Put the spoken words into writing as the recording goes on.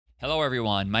Hello,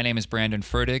 everyone. My name is Brandon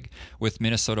Ferdig with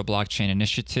Minnesota Blockchain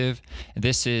Initiative.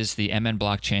 This is the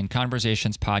MNblockchain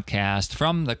Conversations podcast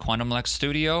from the QuantumLex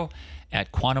studio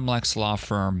at QuantumLex Law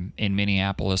Firm in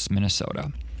Minneapolis,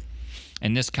 Minnesota.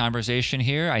 In this conversation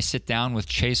here, I sit down with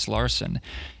Chase Larson.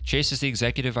 Chase is the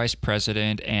Executive Vice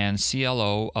President and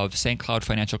CLO of St. Cloud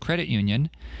Financial Credit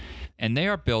Union, and they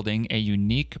are building a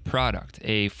unique product,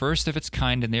 a first of its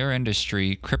kind in their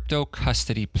industry, crypto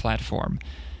custody platform.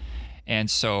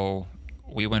 And so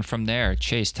we went from there.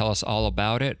 Chase, tell us all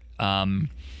about it.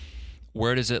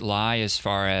 Where does it lie as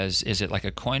far as, is it like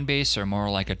a Coinbase or more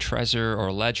like a Trezor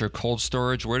or Ledger cold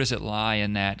storage? Where does it lie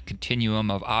in that continuum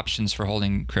of options for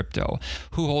holding crypto?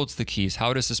 Who holds the keys?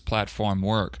 How does this platform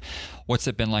work? What's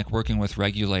it been like working with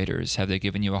regulators? Have they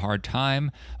given you a hard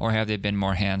time, or have they been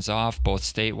more hands-off, both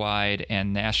statewide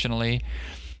and nationally?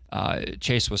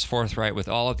 Chase was forthright with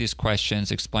all of these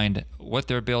questions, explained what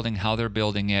they're building, how they're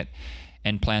building it,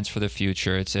 and plans for the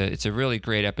future. It's a really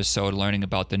great episode, learning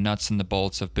about the nuts and the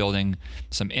bolts of building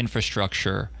some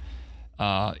infrastructure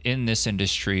in this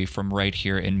industry from right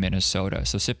here in Minnesota.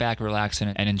 So sit back, relax,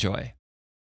 and enjoy.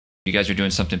 You guys are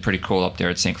doing something pretty cool up there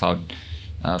at St. Cloud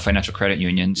Financial Credit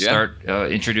Union. Yeah. Start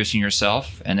introducing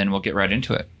yourself, and then we'll get right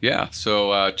into it. Yeah,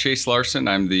 so Chase Larson,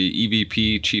 I'm the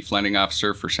EVP, Chief Lending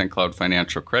Officer for St. Cloud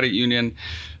Financial Credit Union.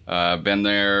 Been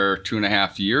there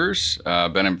 2.5 years,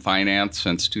 been in finance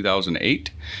since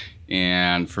 2008.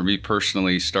 And for me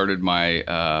personally, started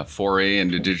my foray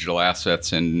into digital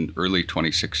assets in early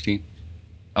 2016.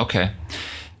 Okay.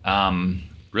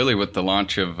 Really with the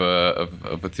launch of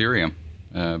Ethereum,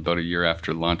 about a year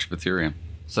after the launch of Ethereum.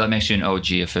 So that makes you an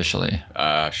OG officially.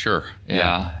 Sure.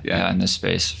 Yeah, in this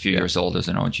space. A few years old as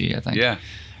an OG, I think. Yeah.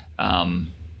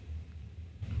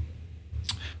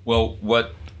 Well,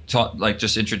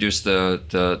 just introduce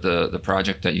the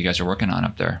project that you guys are working on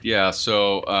up there. Yeah,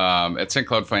 so at St.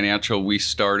 Cloud Financial, we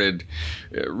started,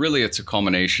 really it's a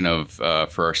culmination of,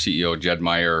 for our CEO, Jed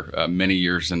Meyer, many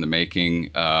years in the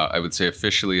making. I would say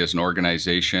officially as an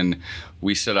organization,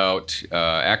 we set out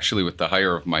actually with the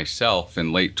hire of myself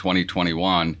in late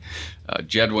 2021.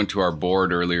 Jed went to our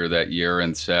board earlier that year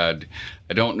and said,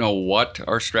 I don't know what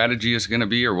our strategy is going to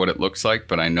be or what it looks like,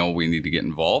 but I know we need to get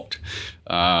involved.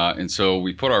 And so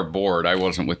we put our board, I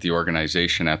wasn't with the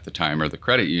organization at the time or the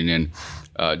credit union.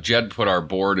 Jed put our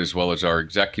board as well as our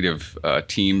executive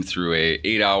team through a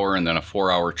 8-hour and then a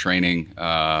 4-hour training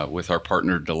with our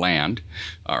partner DeLand,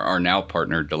 our now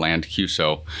partner DeLand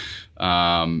QSO.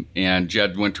 And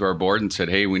Jed went to our board and said,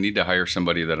 hey, we need to hire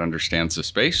somebody that understands the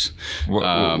space.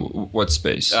 What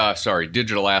space?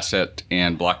 Digital asset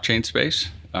and blockchain space.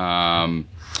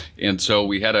 And so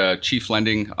we had a chief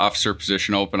lending officer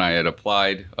position open. I had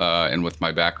applied, and with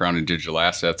my background in digital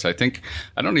assets, I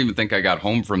don't even think I got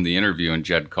home from the interview and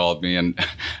Jed called me. And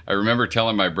I remember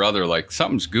telling my brother, like,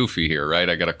 something's goofy here, right?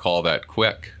 I got a call that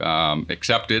quick.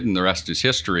 Accepted, and the rest is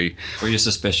history. Were you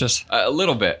suspicious? A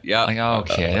little bit, yeah. Like, oh,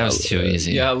 okay, that was too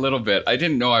easy. Yeah, a little bit. I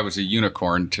didn't know I was a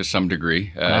unicorn to some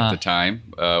degree at the time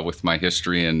with my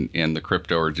history in the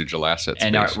crypto or digital asset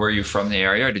space. And were you from the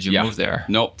area, or did you move there?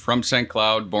 Nope, from St.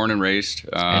 Cloud, born and raised.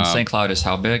 And St. Cloud is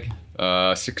how big?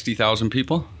 60,000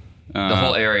 people. The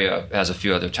whole area has a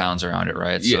few other towns around it,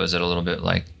 right? So is it a little bit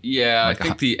like... Yeah, I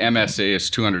think the MSA is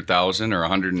 200,000 or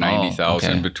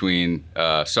 190,000 between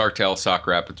Sartell, Sauk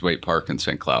Rapids, Waite Park, and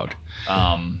St. Cloud.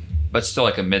 But still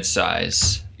like a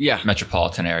mid-size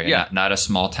metropolitan area. Yeah. Not a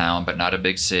small town, but not a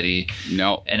big city.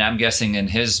 No. And I'm guessing in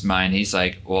his mind, he's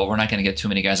like, well, we're not going to get too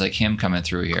many guys like him coming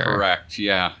through here. Correct,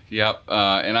 yeah. Yep.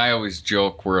 And I always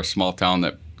joke we're a small town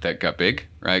that got big,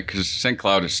 right? Because St.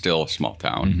 Cloud is still a small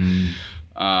town.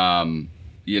 Mm-hmm.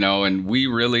 And we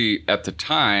really, at the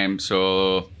time,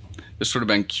 so this would have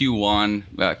been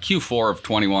Q4 of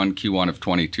 21, Q1 of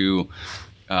 22.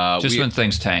 Just when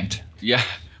things tanked. Yeah.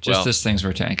 Just as things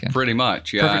were tanking. Pretty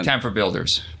much, yeah. Perfect time for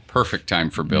builders. Perfect time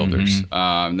for builders.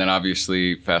 Mm-hmm. Then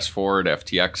obviously, fast forward,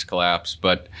 FTX collapsed.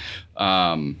 But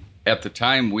at the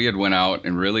time, we had went out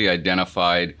and really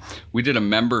identified, we did a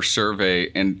member survey.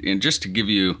 And just to give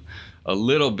you a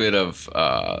little bit of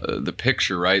the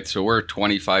picture, right? So we're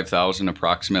 25,000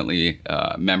 approximately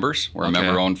members. We're a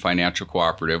member-owned financial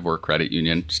cooperative. We're a credit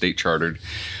union, state chartered.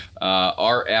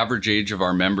 Our average age of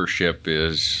our membership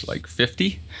is like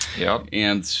 50. Yep.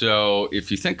 And so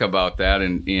if you think about that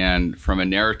and from a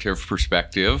narrative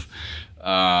perspective,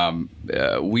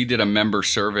 we did a member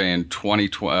survey in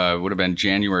would have been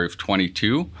January of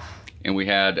 22. And we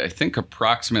had, I think,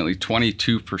 approximately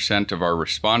 22% of our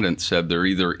respondents said they're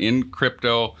either in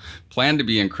crypto, plan to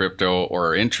be in crypto, or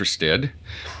are interested.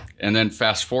 And then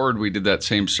fast forward, we did that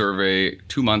same survey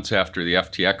 2 months after the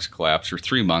FTX collapse, or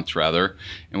 3 months rather,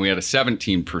 and we had a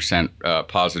 17%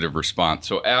 positive response.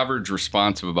 So average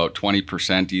response of about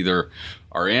 20% either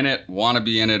are in it, want to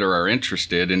be in it, or are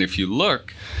interested. And if you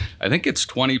look, I think it's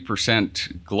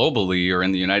 20% globally or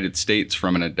in the United States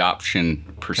from an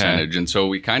adoption percentage. Okay. And so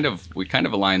we kind of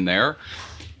align there.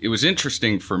 It was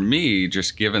interesting for me,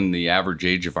 just given the average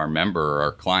age of our member,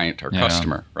 our client, our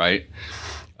customer, right?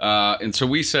 And so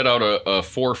we set out a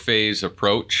 4-phase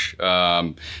approach,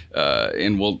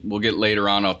 and we'll get later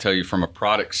on. I'll tell you from a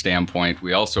product standpoint,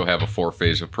 we also have a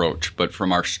 4-phase approach. But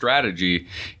from our strategy,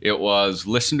 it was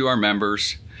listen to our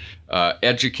members,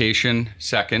 education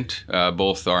second,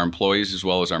 both our employees as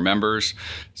well as our members,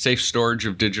 safe storage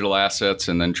of digital assets,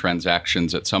 and then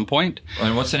transactions at some point.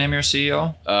 And what's the name of your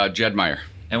CEO? Jed Meyer.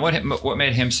 And what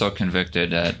made him so convicted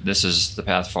that this is the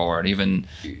path forward? Even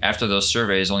after those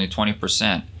surveys, only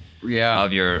 20%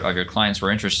 of your clients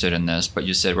were interested in this, but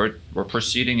you said we're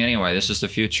proceeding anyway. This is the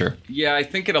future. Yeah, I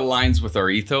think it aligns with our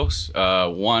ethos.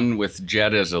 One, with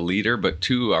Jed as a leader, but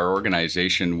two, our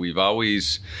organization. We've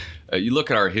always you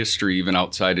look at our history, even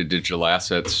outside of digital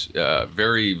assets,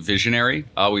 very visionary,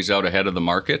 always out ahead of the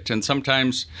market. And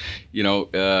sometimes,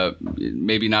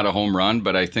 maybe not a home run,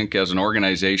 but I think as an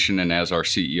organization and as our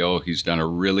CEO, he's done a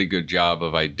really good job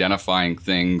of identifying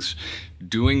things,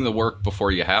 doing the work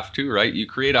before you have to, right? You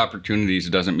create opportunities.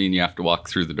 It doesn't mean you have to walk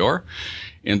through the door.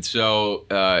 And so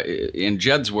in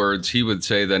Jed's words, he would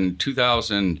say that in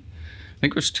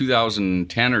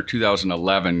 2010 or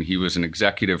 2011, he was an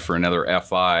executive for another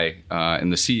FI,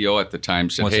 and the CEO at the time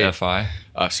said, What's FI?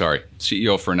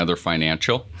 CEO for another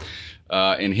financial.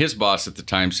 And his boss at the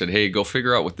time said, hey, go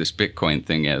figure out what this Bitcoin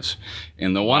thing is.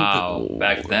 And the one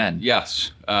back then.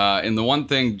 Yes. And the one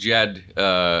thing Jed,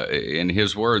 in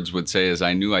his words, would say is,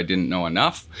 I knew I didn't know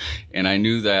enough, and I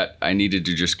knew that I needed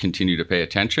to just continue to pay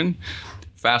attention.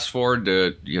 Fast forward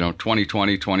to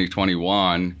 2020,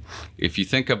 2021. If you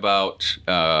think about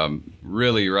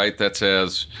really, right, that's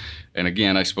as, and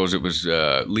again, I suppose it was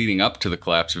leading up to the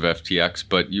collapse of FTX,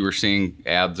 but you were seeing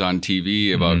ads on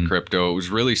TV about crypto. It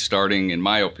was really starting, in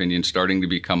my opinion, to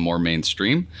become more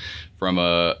mainstream. From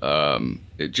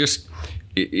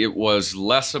it was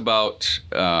less about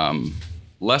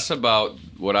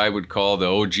what I would call the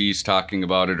OGs talking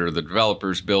about it, or the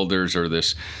developers, builders, or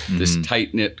this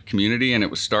tight-knit community, and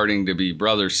it was starting to be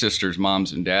brothers, sisters,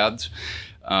 moms, and dads.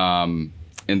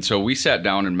 And so we sat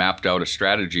down and mapped out a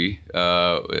strategy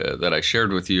that I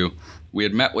shared with you. We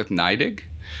had met with NYDIG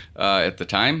at the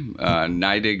time.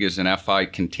 NYDIG is an FI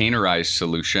containerized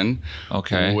solution,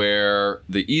 where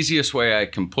the easiest way I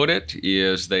can put it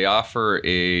is they offer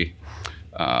an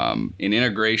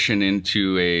integration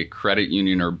into a credit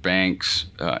union or bank's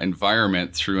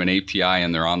environment through an API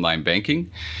in their online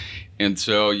banking. And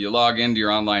so you log into your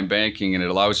online banking and it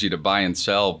allows you to buy and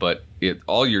sell, but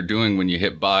all you're doing when you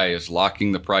hit buy is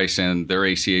locking the price in, they're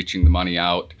ACHing the money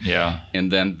out. Yeah.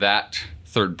 And then that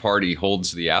third party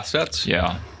holds the assets.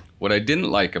 Yeah. What I didn't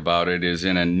like about it is,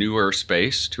 in a newer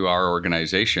space to our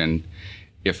organization,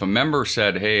 if a member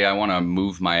said, hey, I want to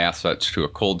move my assets to a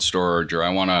cold storage, or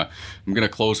I'm going to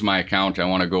close my account, I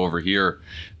want to go over here.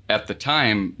 At the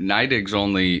time, NYDIG's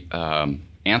only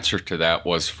answer to that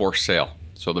was for sale.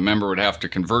 So the member would have to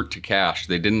convert to cash.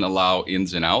 They didn't allow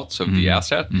ins and outs of the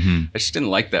asset. I just didn't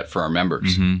like that for our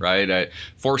members, right?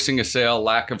 Forcing a sale,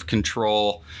 lack of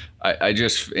control.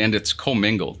 And it's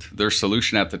commingled. Their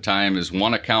solution at the time is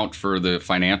one account for the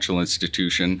financial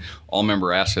institution. All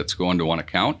member assets go into one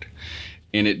account.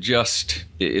 And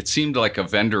it seemed like a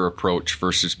vendor approach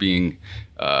versus being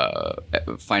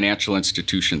financial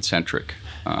institution centric.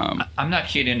 I'm not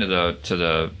keyed into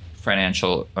the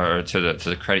financial, or to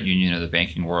the credit union or the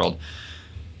banking world.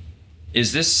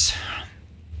 Is this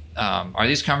are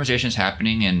these conversations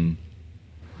happening in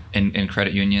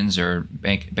credit unions or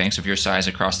banks of your size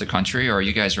across the country, or are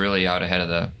you guys really out ahead of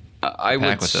the I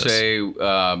would say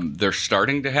they're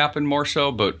starting to happen more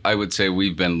so, but I would say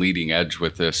we've been leading edge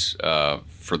with this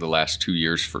for the last 2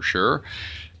 years for sure.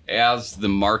 As the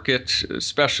market,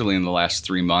 especially in the last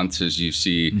 3 months, as you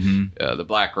see the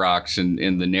BlackRocks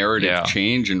and the narrative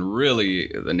change, and really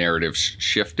the narrative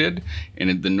shifted, and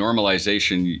in the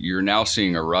normalization, you're now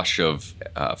seeing a rush of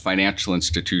financial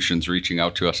institutions reaching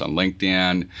out to us on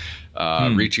LinkedIn,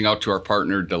 reaching out to our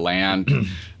partner Deland.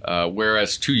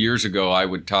 Whereas 2 years ago, I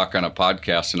would talk on a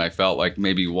podcast and I felt like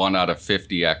maybe 1 out of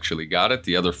 50 actually got it.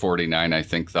 The other 49, I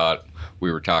think, thought we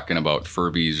were talking about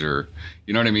Furbies, or,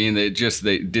 you know what I mean? They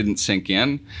didn't sink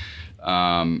in.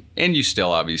 And you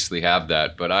still obviously have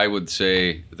that. But I would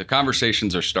say the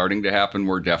conversations are starting to happen.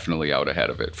 We're definitely out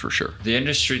ahead of it for sure. The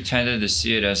industry tended to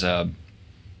see it as a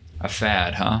A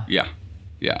fad, huh? Yeah.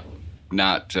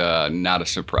 Not a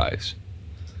surprise.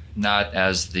 Not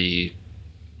as the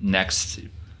next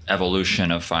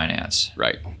evolution of finance.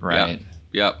 Right. Right.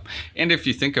 Yep. And if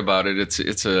you think about it,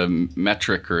 it's a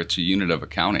metric or it's a unit of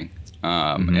accounting.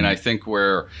 And I think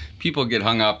where people get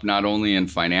hung up not only in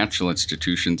financial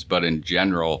institutions, but in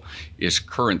general, is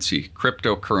currency,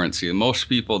 cryptocurrency. And most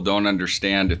people don't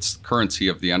understand it's currency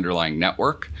of the underlying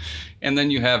network. And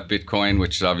then you have Bitcoin,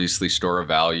 which is obviously store of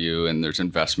value, and there's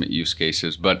investment use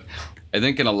cases. But I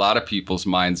think in a lot of people's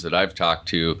minds that I've talked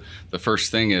to, the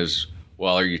first thing is,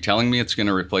 well, are you telling me it's going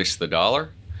to replace the dollar?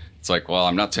 It's like, well,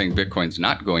 I'm not saying Bitcoin's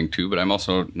not going to, but I'm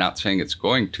also not saying it's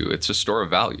going to. It's a store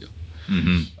of value.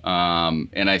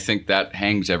 And I think that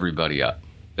hangs everybody up,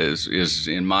 is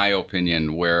in my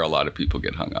opinion, where a lot of people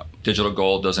get hung up. Digital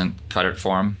gold doesn't cut it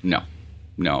for them? No.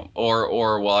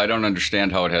 Or well, I don't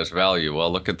understand how it has value. Well,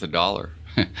 look at the dollar.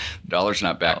 The dollar's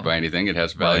not backed by anything. It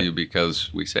has value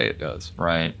because we say it does.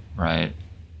 Right.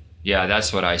 Yeah,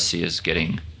 that's what I see as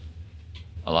getting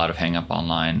a lot of hang up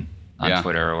online on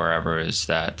Twitter or wherever, is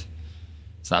that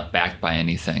it's not backed by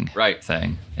anything. Right.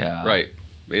 Thing. Yeah. Right.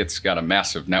 It's got a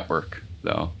massive network,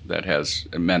 though, that has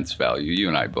immense value. You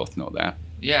and I both know that.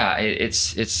 Yeah,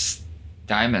 it's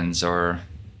diamonds or,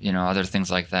 other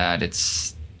things like that.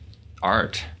 It's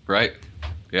art. Right.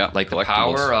 Yeah. Like the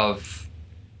power of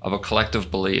a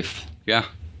collective belief. Yeah.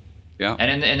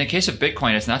 And in the case of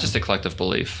Bitcoin, it's not just a collective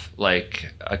belief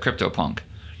like a CryptoPunk.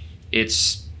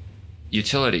 It's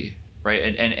utility, right?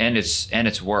 And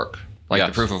it's work, like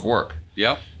the proof of work.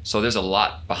 Yep. So there's a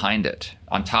lot behind it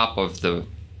on top of the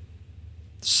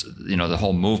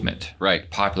whole movement, right?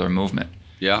 Popular movement.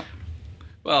 Yeah.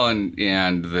 Well,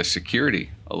 and the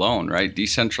security alone, right?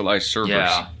 Decentralized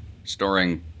servers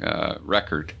storing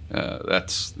record.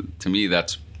 That's, to me,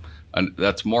 that's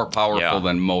more powerful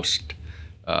than most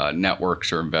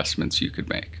networks or investments you could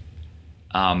make.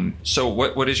 So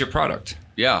what is your product?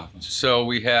 Yeah. So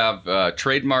we have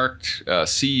trademarked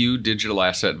CU Digital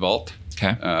Asset Vault.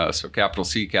 Okay. So capital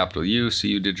C, capital U,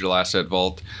 CU Digital Asset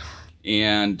Vault.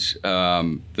 And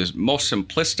the most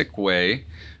simplistic way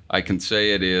I can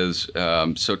say it is,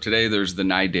 so today there's the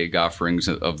NYDIG offerings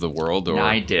of the world. Or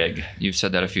NYDIG, you've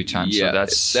said that a few times. Yeah,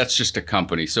 so that's just a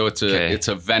company. So it's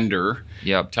a vendor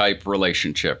type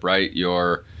relationship, right?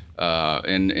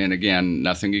 And again,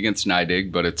 nothing against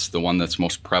NYDIG, but it's the one that's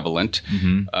most prevalent,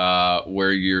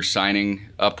 where you're signing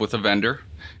up with a vendor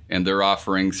and they're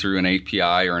offering through an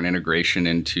API or an integration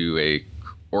into a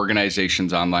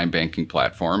organization's online banking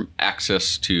platform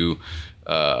access to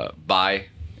buy,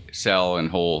 sell,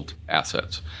 and hold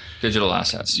assets. Digital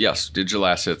assets. Yes, digital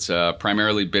assets,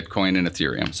 primarily Bitcoin and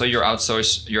Ethereum. So you're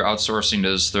outsourcing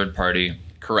to this third party.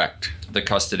 Correct. The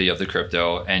custody of the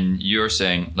crypto, and you're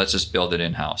saying, let's just build it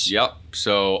in-house. Yep.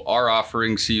 So our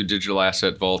offering, CU Digital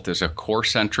Asset Vault, is a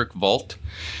core-centric vault.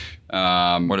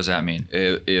 What does that mean?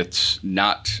 It's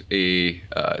not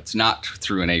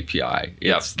through an API.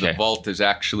 The vault is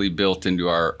actually built into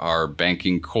our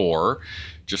banking core,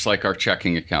 just like our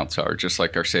checking accounts are, just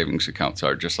like our savings accounts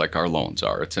are, just like our loans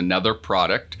are. It's another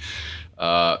product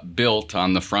built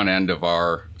on the front end of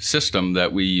our system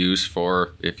that we use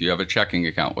for if you have a checking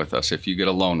account with us, if you get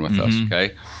a loan with us,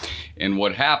 okay? And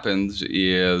what happens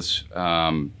is,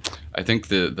 I think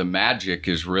the magic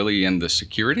is really in the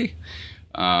security.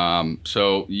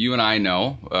 So you and I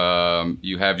know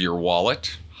you have your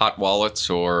wallet, hot wallets,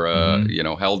 or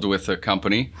held with a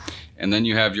company, and then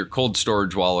you have your cold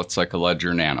storage wallets like a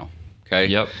Ledger Nano. Okay.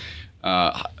 Yep.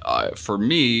 For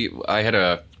me, I had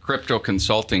a crypto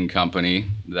consulting company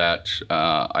that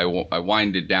I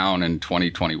winded down in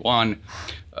 2021.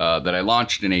 That I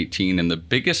launched in 18, and the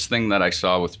biggest thing that I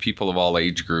saw with people of all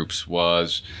age groups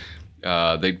was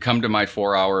they'd come to my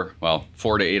 4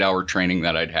 to 8 hour training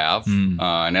that I'd have.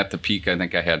 And at the peak, I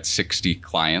think I had 60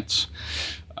 clients.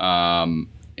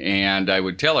 And I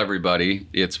would tell everybody,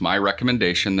 it's my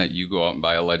recommendation that you go out and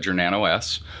buy a Ledger Nano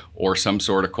S or some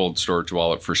sort of cold storage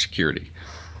wallet for security.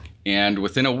 And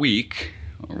within a week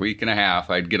and a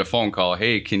half, I'd get a phone call,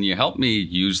 hey, can you help me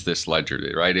use this Ledger,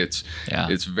 right? It's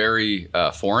very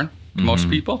foreign to most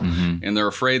people, and they're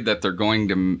afraid that they're going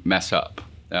to mess up.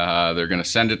 They're going to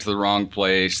send it to the wrong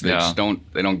place. They just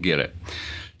don't get it.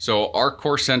 So our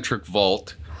core-centric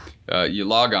vault, you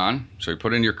log on, so you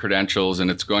put in your credentials,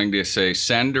 and it's going to say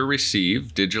send or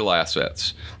receive digital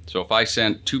assets. So if I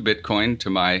sent 2 Bitcoin to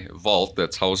my vault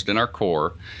that's housed in our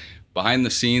core, behind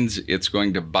the scenes, it's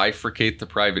going to bifurcate the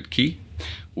private key.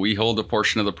 We hold a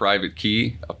portion of the private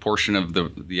key. A portion of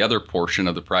the other portion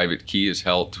of the private key is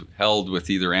held with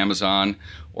either Amazon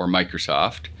or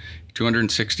Microsoft.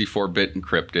 264-bit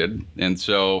encrypted. And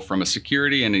so from a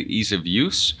security and an ease of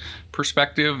use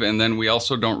perspective, and then we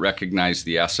also don't recognize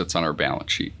the assets on our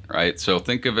balance sheet, right? So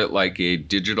think of it like a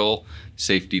digital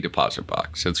safety deposit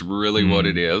box. That's really what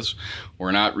it is.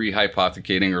 We're not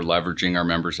rehypothecating or leveraging our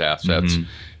members' assets.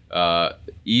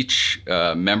 Each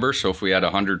member, so if we had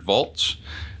 100 vaults,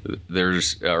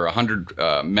 there's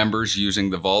 100 members using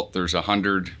the vault, there's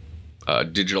 100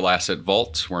 digital asset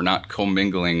vaults. We're not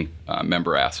commingling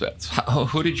member assets.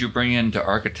 Who did you bring in to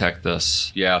architect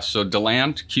this? Yeah, so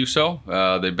Deland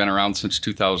QSO, they've been around since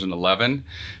 2011.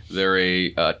 They're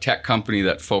a tech company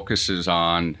that focuses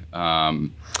on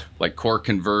like core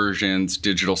conversions,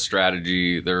 digital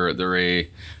strategy. I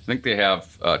think they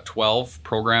have 12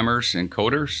 programmers and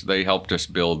coders. They helped us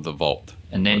build the vault.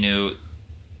 And they knew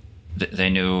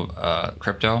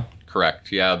crypto?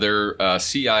 Correct. Yeah, their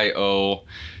CIO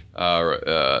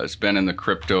has been in the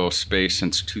crypto space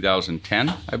since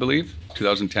 2010, I believe,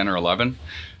 2010 or 11.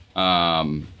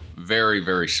 Very,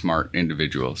 very smart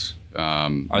individuals.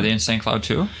 Are they in St. Cloud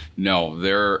too? No,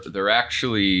 they're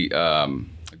actually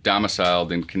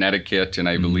domiciled in Connecticut, and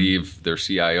I believe their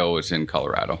CIO is in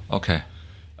Colorado. Okay.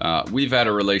 We've had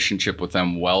a relationship with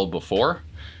them well before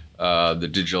the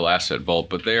digital asset vault,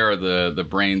 but they are the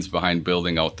brains behind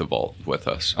building out the vault with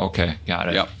us. Okay, got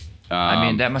it. Yep. I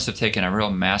mean, that must have taken a real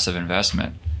massive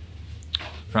investment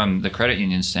from the credit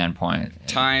union standpoint.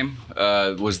 Time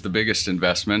was the biggest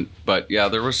investment, but yeah,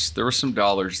 there was some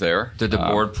dollars there. Did the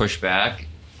board push back?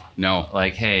 No.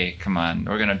 Like, hey, come on,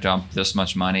 we're going to dump this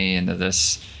much money into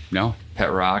this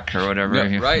pet rock or whatever.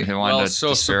 Yeah, right. They wanted to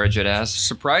disparage it as?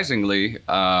 Surprisingly,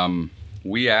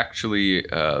 we actually,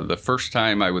 the first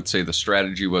time I would say the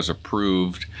strategy was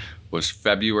approved was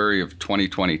February of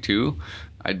 2022.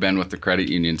 I'd been with the credit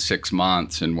union 6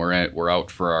 months, and we're out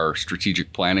for our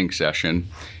strategic planning session.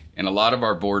 And a lot of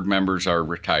our board members are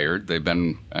retired. They've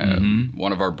been,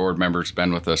 one of our board members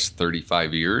been with us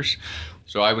 35 years.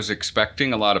 So I was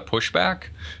expecting a lot of pushback.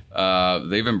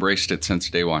 They've embraced it since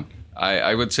day one.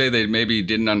 I would say they maybe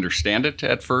didn't understand it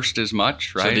at first as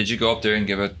much, right? So did you go up there and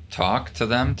give a talk to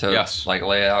them to like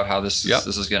lay out how this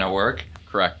is going to work?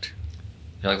 Correct.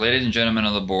 You're like, ladies and gentlemen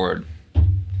of the board,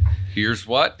 here's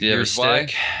what. You have a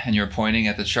stick, and you're pointing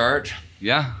at the chart.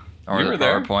 Yeah. Or the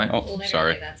PowerPoint. Oh,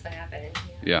 sorry. That's what happened.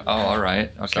 Yeah. Oh, all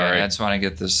right. Okay. Sorry. I just want to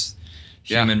get this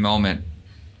human moment,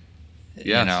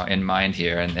 in mind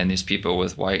here. And these people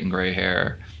with white and gray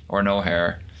hair or no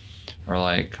hair are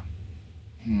like,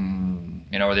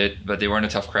 but they weren't a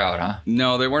tough crowd, huh?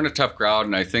 No, they weren't a tough crowd,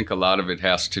 and I think a lot of it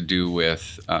has to do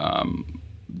with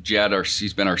Jed.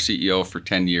 He's been our CEO for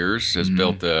 10 years. Has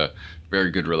built a very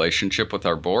good relationship with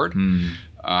our board.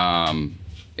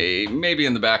 Maybe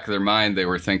in the back of their mind, they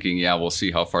were thinking, yeah, we'll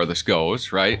see how far this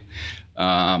goes, right?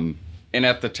 And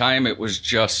at the time, it was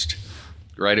just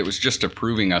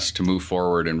approving us to move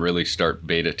forward and really start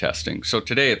beta testing. So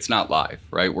today, it's not live,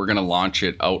 right? We're going to launch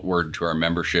it outward to our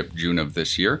membership June of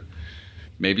this year,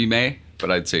 maybe May,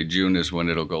 but I'd say June is when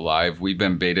it'll go live. We've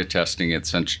been beta testing it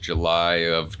since July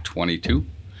of 22.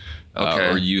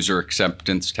 Or user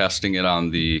acceptance testing it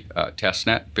on the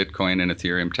testnet, Bitcoin and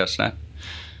Ethereum testnet.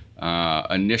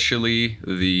 Initially,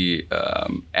 the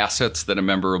assets that a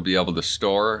member will be able to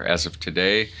store as of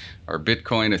today are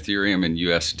Bitcoin, Ethereum, and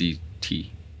USDT.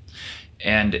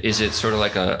 And is it sort of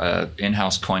like a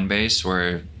in-house Coinbase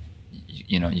where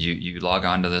you log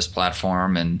onto this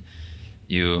platform and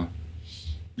you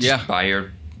buy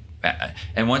your,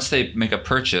 and once they make a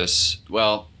purchase,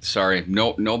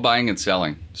 no buying and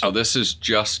selling. So this is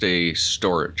just a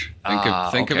storage.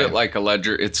 Think of it like a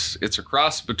ledger. It's a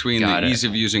cross between the ease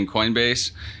of using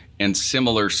Coinbase and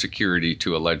similar security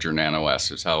to a Ledger Nano S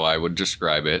is how I would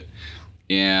describe it.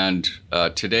 And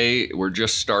today we're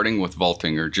just starting with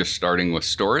vaulting, or just starting with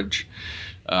storage.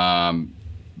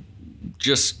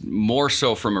 Just more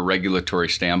so from a regulatory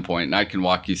standpoint, and I can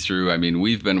walk you through. I mean,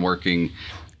 we've been working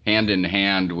hand in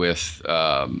hand with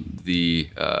the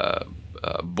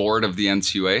board of the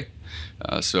NCUA.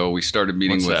 So we started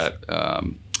meeting What's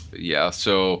that?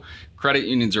 So credit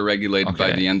unions are regulated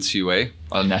by the NCUA.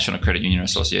 National Credit Union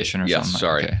Association or something? Yes,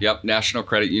 sorry. Okay. Yep, National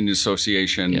Credit Union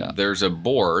Association. Yeah. There's a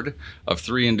board of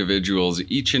 3 individuals.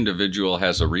 Each individual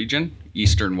has a region,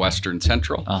 Eastern, Western,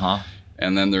 Central.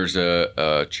 And then there's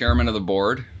a chairman of the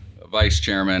board, a vice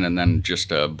chairman, and then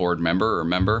just a board member or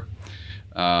member.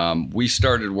 We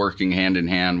started working hand in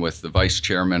hand with the vice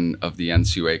chairman of the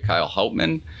NCUA, Kyle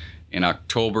Hauptman, in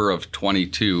October of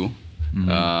 22,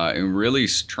 and really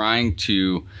trying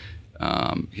to,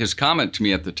 his comment to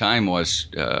me at the time was,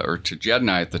 or to Jed and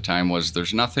I at the time was,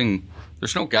 there's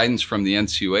no guidance from the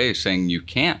NCUA saying you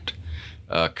can't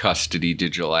custody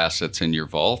digital assets in your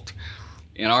vault.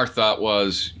 And our thought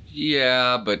was,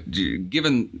 yeah, but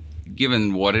given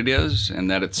what it is and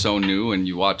that it's so new, and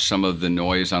you watch some of the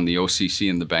noise on the OCC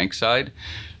and the bank side,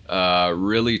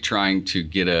 really trying to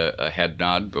get a head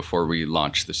nod before we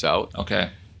launch this out. Okay.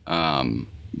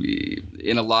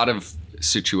 In a lot of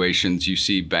situations, you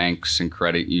see banks and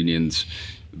credit unions,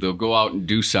 they'll go out and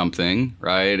do something,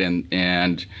 right? And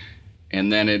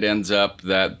then it ends up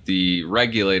that the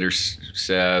regulator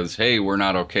says, hey, we're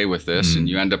not okay with this. And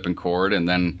you end up in court, and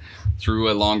then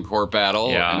through a long court battle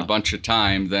and a bunch of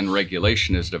time, then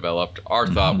regulation is developed. Our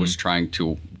thought was trying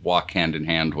to walk hand in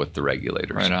hand with the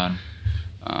regulators. Right on.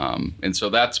 And so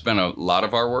that's been a lot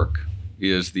of our work,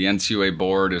 is the NCUA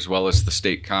board, as well as the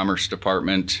state commerce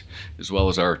department, as well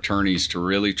as our attorneys, to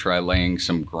really try laying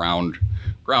some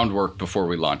groundwork before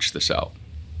we launch this out.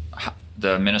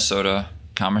 The Minnesota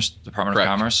Department Correct. of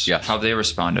Commerce? Yes. How have they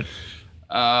responded?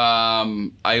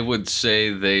 I would say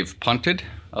they've punted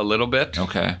a little bit.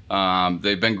 Okay.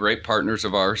 They've been great partners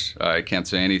of ours. I can't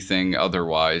say anything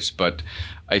otherwise, but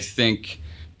I think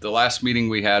the last meeting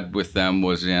we had with them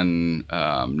was in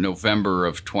November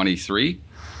of 23.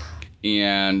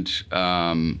 And,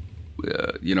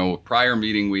 prior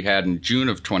meeting we had in June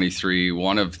of 23,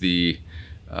 one of the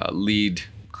lead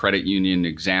credit union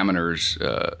examiners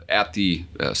at the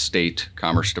state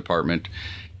commerce department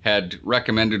had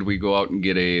recommended we go out and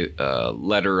get a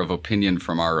letter of opinion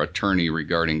from our attorney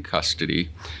regarding custody.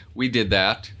 We did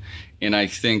that, and I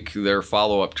think their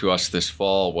follow-up to us this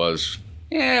fall was,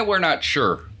 we're not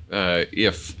sure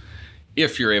if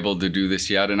you're able to do this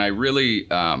yet. And I really,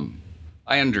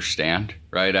 I understand,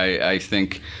 right? I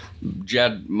think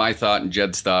my thought and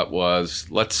Jed's thought was,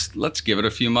 let's give it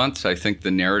a few months. I think the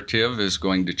narrative is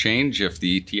going to change if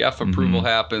the ETF approval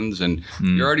happens, and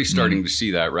you're already starting to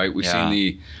see that, right? We've seen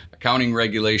the accounting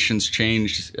regulations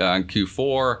change in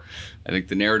Q4. I think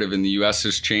the narrative in the U.S.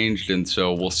 has changed, and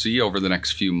so we'll see over the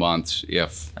next few months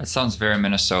if... That sounds very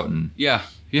Minnesotan. Yeah.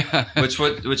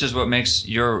 which is what makes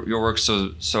your work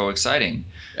so exciting.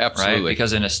 Absolutely. Right?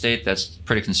 Because in a state that's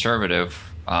pretty conservative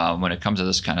when it comes to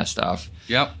this kind of stuff.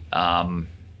 Yep.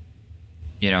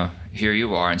 Here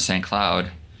you are in St.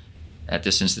 Cloud at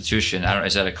this institution.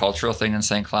 Is that a cultural thing in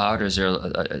St. Cloud, or is there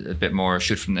a bit more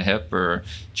shoot from the hip or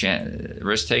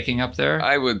risk taking up there?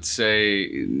 I would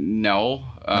say no.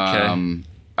 Okay.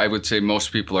 I would say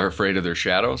most people are afraid of their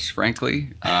shadows, frankly.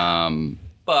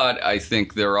 But I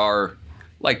think there are,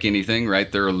 like anything,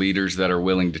 right? There are leaders that are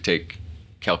willing to take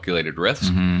calculated risks.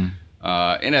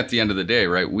 And at the end of the day,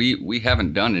 right, we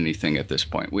haven't done anything at this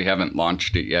point. We haven't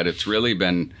launched it yet. It's really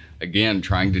been, again,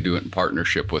 trying to do it in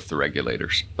partnership with the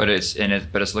regulators. But it's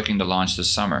looking to launch this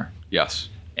summer. Yes.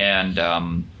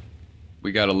 And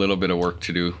we got a little bit of work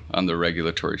to do on the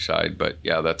regulatory side, but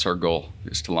yeah, that's our goal,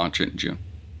 is to launch it in June.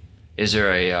 Is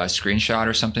there a screenshot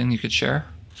or something you could share?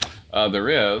 There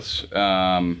is.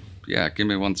 Give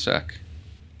me one sec.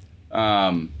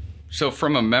 So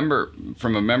from a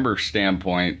member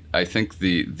standpoint, I think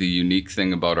the unique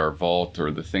thing about our vault,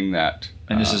 or the thing that...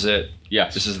 And this is it?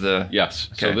 Yes. This is the... Yes.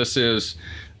 Okay. So this is,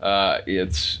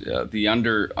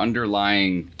 the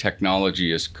underlying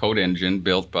technology is Code Engine,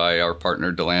 built by our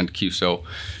partner Deland QSO.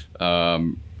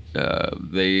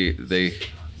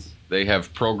 They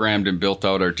have programmed and built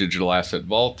out our digital asset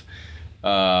vault.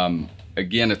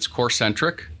 Again, it's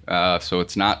core-centric. So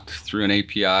it's not through an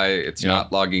API. It's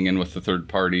not logging in with the third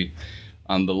party.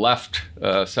 On the left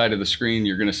side of the screen,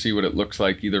 you're going to see what it looks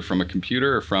like either from a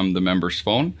computer or from the member's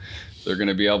phone. They're going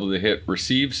to be able to hit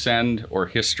receive, send, or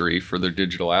history for their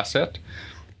digital asset.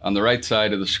 On the right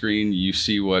side of the screen, you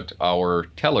see what our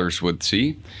tellers would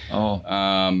see.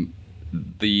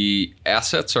 The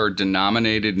assets are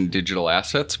denominated in digital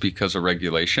assets because of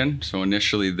regulation. So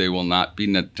initially, they will not be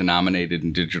denominated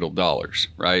in digital dollars,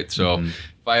 right? So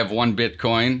if I have one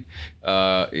Bitcoin,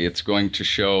 it's going to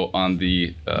show on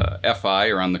the FI,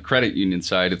 or on the credit union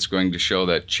side, it's going to show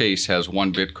that Chase has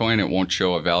one Bitcoin. It won't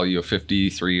show a value of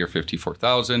 53 or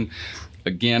 54,000.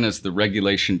 Again, as the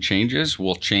regulation changes,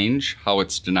 we'll change how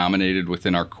it's denominated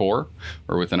within our core,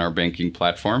 or within our banking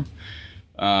platform.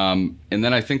 And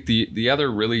then I think the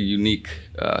other really unique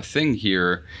thing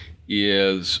here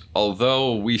is,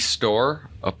 although we store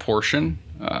a portion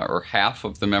or half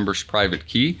of the member's private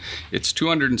key, it's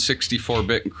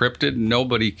 264-bit encrypted.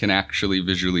 Nobody can actually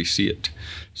visually see it.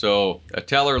 So a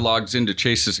teller logs into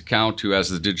Chase's account who has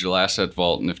the digital asset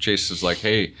vault, and if Chase is like,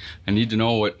 hey, I need to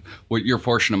know what your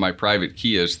portion of my private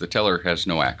key is, the teller has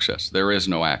no access. There is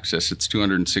no access. It's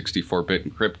 264-bit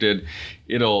encrypted.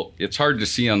 It's hard to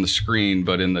see on the screen,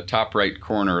 but in the top right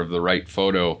corner of the right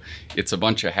photo, it's a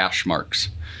bunch of hash marks.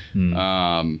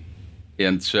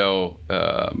 And so,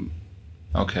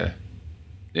 okay.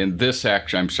 in this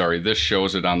action, I'm sorry, this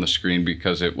shows it on the screen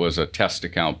because it was a test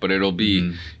account, but it'll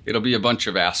be a bunch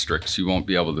of asterisks. You won't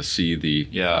be able to see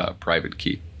the private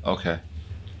key. Okay.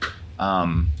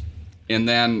 And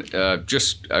then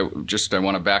I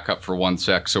want to back up for 1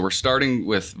 sec. So we're starting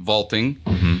with vaulting.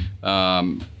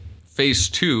 Phase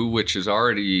 2, which is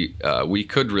already, we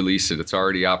could release it, it's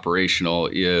already operational,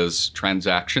 is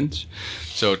transactions.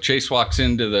 So Chase walks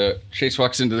into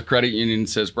the credit union and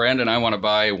says, Brandon, I want to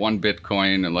buy 1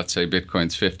 Bitcoin, and let's say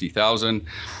Bitcoin's 50,000.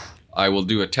 I will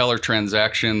do a teller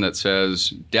transaction that says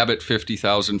debit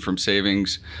 50,000 from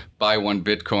savings, buy 1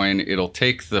 Bitcoin. It'll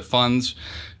take the funds,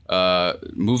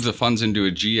 move the funds into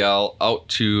a GL out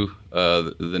to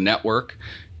the network,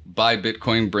 buy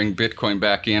Bitcoin, bring Bitcoin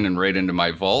back in and right into my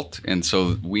vault. And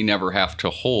so we never have to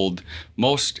hold,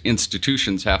 most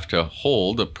institutions have to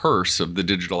hold a purse of the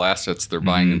digital assets they're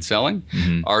buying and selling.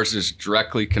 Ours is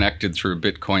directly connected through a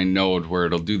Bitcoin node where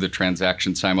it'll do the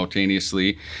transaction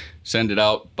simultaneously, send it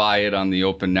out, buy it on the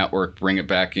open network, bring it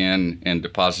back in, and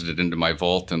deposit it into my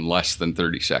vault in less than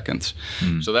 30 seconds.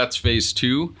 So that's phase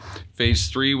 2. Phase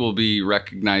 3 will be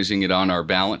recognizing it on our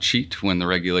balance sheet when the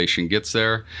regulation gets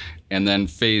there. And then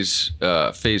phase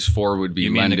 4 would be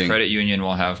lending. The credit union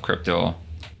will have crypto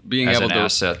being as able an to,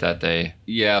 asset that they...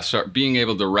 Yeah, so being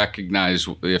able to recognize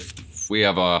if we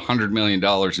have $100 million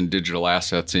in digital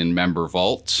assets in member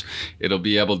vaults, it'll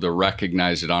be able to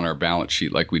recognize it on our balance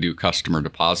sheet like we do customer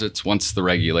deposits once the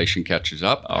regulation catches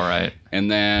up. All right. And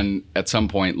then at some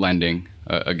point lending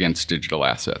against digital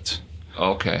assets.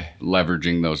 Okay.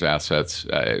 Leveraging those assets.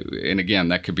 And again,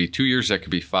 that could be 2 years, that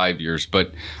could be 5 years,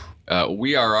 but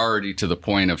we are already to the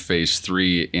point of phase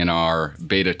 3 in our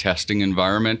beta testing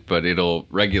environment, but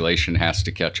regulation has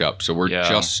to catch up. So we're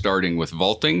just starting with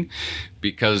vaulting,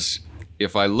 because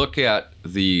if I look at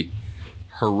the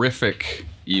horrific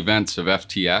events of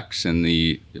FTX and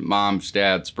the moms,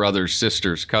 dads, brothers,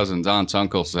 sisters, cousins, aunts,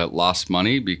 uncles that lost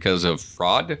money because of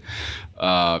fraud,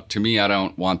 to me, I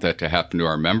don't want that to happen to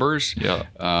our members.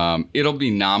 It'll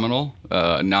be nominal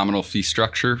fee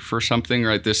structure for something,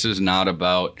 right? This is not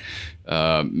about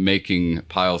making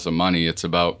piles of money. It's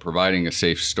about providing a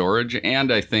safe storage.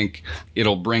 And I think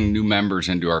it'll bring new members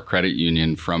into our credit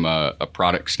union from a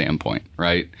product standpoint,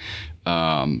 right?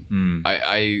 I'm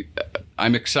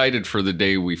excited for the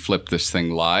day we flip this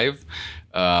thing live.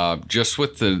 Just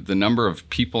with the number of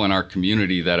people in our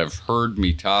community that have heard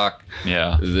me talk,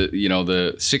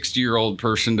 the 60-year-old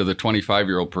person to the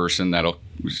 25-year-old person that'll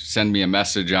send me a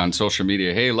message on social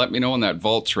media, hey, let me know when that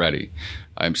vault's ready.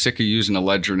 I'm sick of using a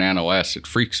Ledger Nano S. It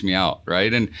freaks me out,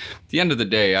 right? And at the end of the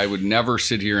day, I would never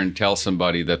sit here and tell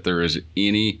somebody that there is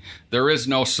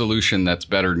no solution that's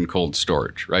better than cold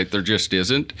storage, right? There just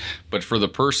isn't. But for the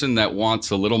person that wants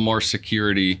a little more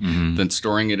security than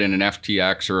storing it in an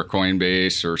FTX or a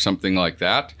Coinbase or something like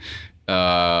that,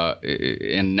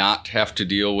 and not have to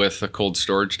deal with a cold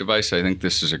storage device, I think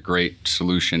this is a great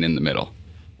solution in the middle.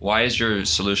 Why is your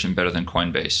solution better than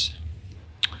Coinbase?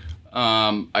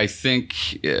 I think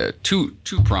two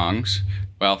prongs.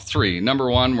 Well, 3. Number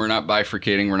 1, we're not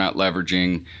bifurcating, we're not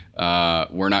leveraging,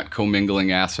 we're not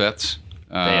commingling assets.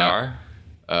 They are?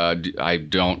 I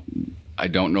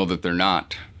don't know that they're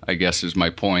not, I guess is my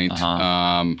point.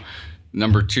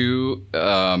 Number 2,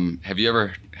 have you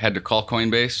ever had to call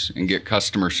Coinbase and get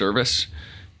customer service?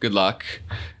 Good luck.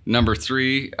 Number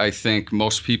 3, I think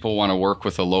most people want to work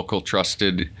with a local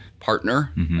trusted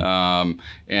partner.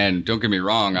 And don't get me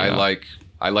wrong, I like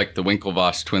the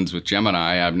Winklevoss twins with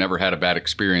Gemini. I've never had a bad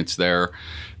experience there.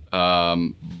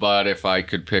 But if I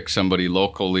could pick somebody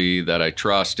locally that I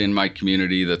trust in my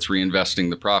community, that's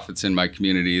reinvesting the profits in my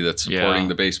community, that's supporting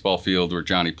the baseball field where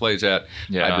Johnny plays at,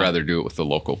 I'd rather do it with the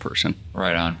local person.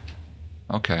 Right on.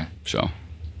 Okay. So.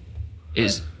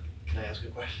 Can I ask a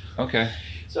question? Okay.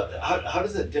 So how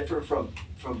does it differ from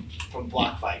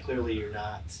BlockFi? Clearly you're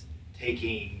not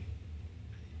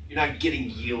getting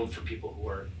yield for people who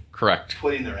are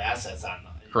putting their assets on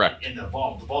in the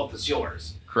vault. The vault is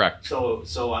yours. Correct. So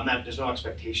there's no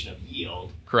expectation of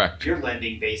yield. Correct. You're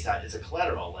lending based on, it's a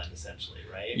collateral lend essentially,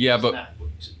 right? Yeah, it's but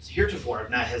heretofore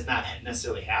has not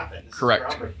necessarily happened. This correct.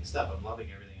 is groundbreaking stuff. I'm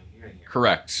loving everything I'm hearing here.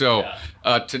 Correct. So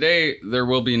today there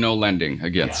will be no lending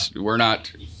against. We're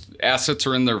not. Assets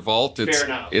are in their vault.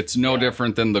 It's no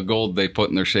different than the gold they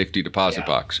put in their safety deposit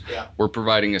box. We're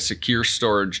providing a secure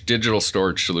storage, digital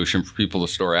storage solution for people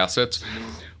to store assets.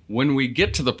 When we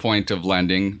get to the point of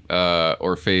lending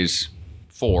or phase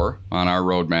 4 on our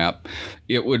roadmap,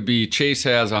 it would be Chase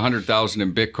has 100,000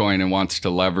 in Bitcoin and wants to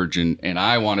leverage, and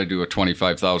I want to do a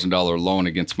 $25,000 loan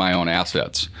against my own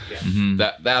assets. Yeah.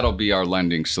 Mm-hmm. That'll be our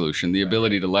lending solution, the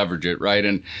ability to leverage it, right?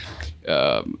 And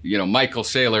Michael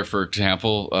Saylor, for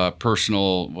example,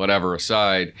 personal whatever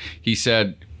aside, he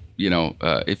said,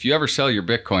 if you ever sell your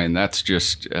Bitcoin, that's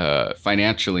just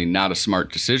financially not a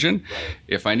smart decision. Right.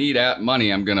 If I need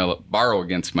money, I'm going to borrow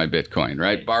against my Bitcoin,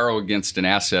 right? Borrow against an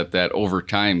asset that over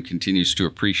time continues to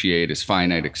appreciate, is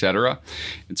finite, et cetera.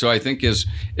 And so I think as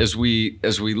we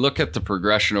look at the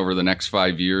progression over the next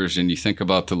 5 years, and you think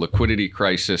about the liquidity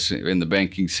crisis in the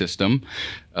banking system,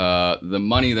 the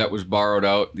money that was borrowed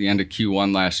out the end of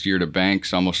Q1 last year to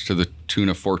banks, almost to the tune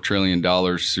of $4 trillion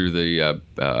through the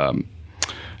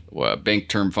bank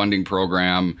term funding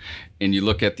program, and you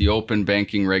look at the open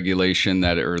banking regulation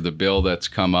or the bill that's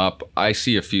come up, I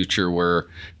see a future where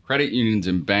credit unions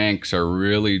and banks are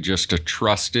really just a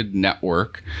trusted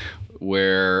network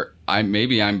where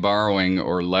I'm borrowing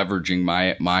or leveraging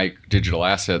my digital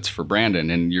assets for Brandon,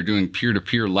 and you're doing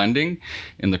peer-to-peer lending,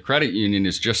 and the credit union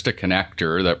is just a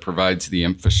connector that provides the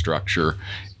infrastructure,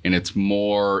 and it's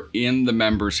more in the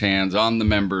member's hands, on the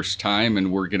member's time,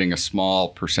 and we're getting a small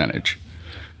percentage.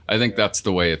 I think that's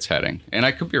the way it's heading, and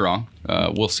I could be wrong.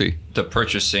 We'll see. The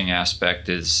purchasing aspect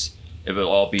it will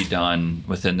all be done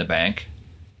within the bank.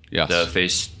 Yes. The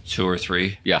phase 2 or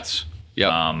 3. Yes.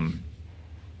 Yeah.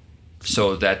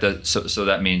 So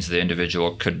that means the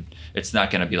individual it's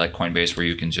not going to be like Coinbase where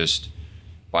you can just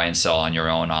buy and sell on your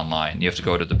own online. You have to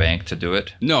go to the bank to do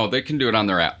it? No, they can do it on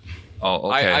their app.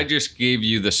 Oh, okay. I just gave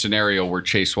you the scenario where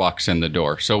Chase walks in the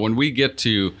door. So when we get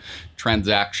to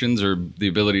transactions or the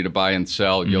ability to buy and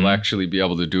sell, you'll actually be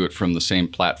able to do it from the same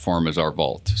platform as our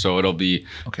vault. So it'll be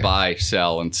buy,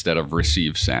 sell instead of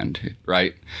receive, send,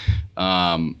 right?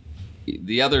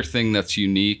 The other thing that's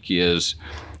unique is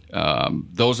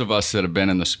those of us that have been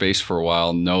in the space for a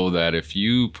while know that if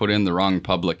you put in the wrong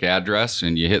public address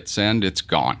and you hit send, it's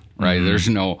gone, right? Mm-hmm. There's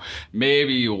no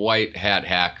maybe white hat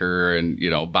hacker and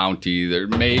bounty. There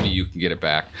maybe you can get it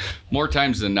back. More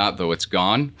times than not, though, it's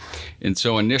gone. And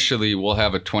so initially, we'll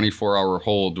have a 24-hour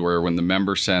hold where when the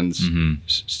member sends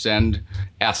send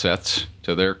assets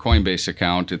to their Coinbase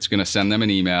account, it's going to send them an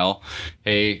email.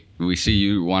 Hey, we see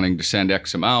you wanting to send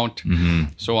X amount,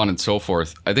 so on and so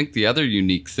forth. I think the other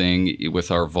unique thing with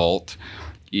our vault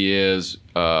is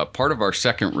part of our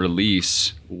second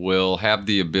release will have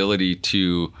the ability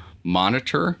to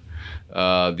monitor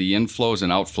the inflows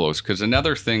and outflows. Because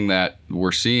another thing that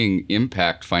we're seeing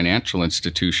impact financial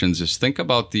institutions is think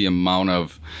about the amount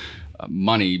of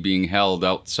money being held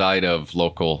outside of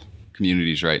local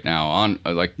communities right now on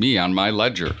my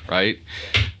ledger, right?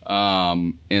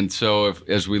 And so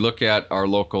as we look at our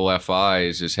local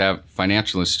FIs, have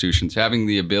financial institutions having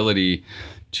the ability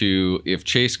to, if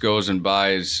Chase goes and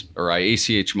buys, or I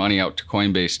ACH money out to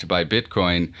Coinbase to buy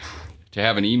Bitcoin, to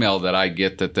have an email that I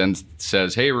get that then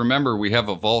says, hey, remember, we have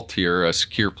a vault here, a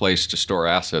secure place to store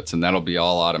assets, and that'll be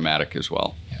all automatic as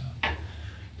well.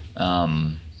 Yeah.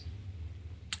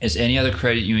 Is any other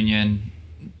credit union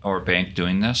or bank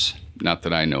doing this? Not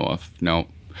that I know of, no.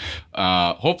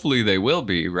 Hopefully they will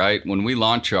be, right? When we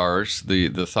launch ours, the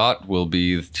thought will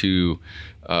be to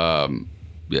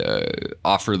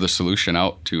offer the solution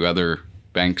out to other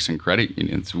banks and credit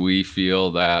unions. We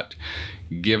feel that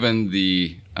given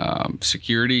the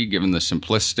security, given the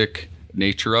simplistic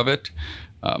nature of it,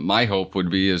 my hope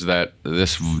would be is that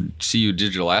this CU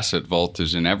Digital Asset Vault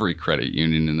is in every credit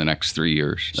union in the next 3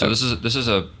 years. So this is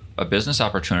a business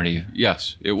opportunity.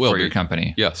 Yes, it will for be. Your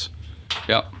company. Yes.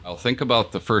 Yeah. I'll think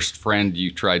about the first friend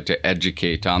you tried to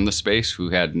educate on the space who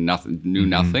had nothing, knew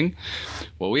nothing.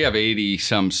 Well, we have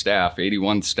 81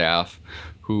 staff,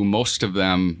 who most of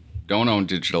them don't own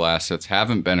digital assets,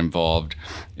 haven't been involved.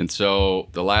 And so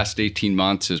the last 18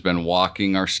 months has been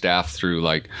walking our staff through,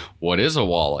 like, what is a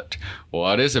wallet?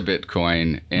 What is a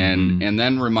Bitcoin? And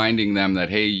then reminding them that,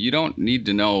 hey, you don't need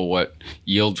to know what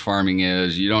yield farming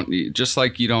is. You don't need, just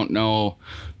like you don't know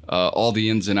all the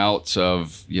ins and outs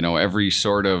of, every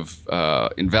sort of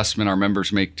investment our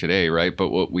members make today, right? But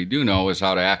what we do know is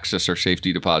how to access our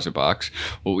safety deposit box.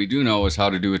 What we do know is how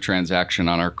to do a transaction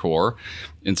on our core.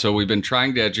 And so we've been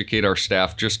trying to educate our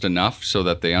staff just enough so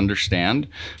that they understand,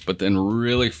 but then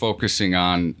really focusing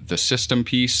on the system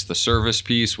piece, the service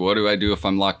piece. What do I do if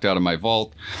I'm locked out of my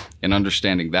vault? And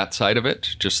understanding that side of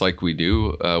it, just like we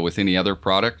do with any other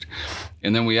product.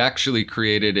 And then we actually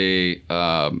created a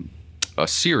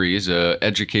series,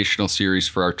 educational series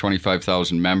for our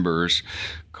 25,000 members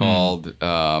called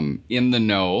In the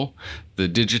Know, the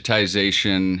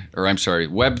digitization,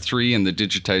 Web3 and the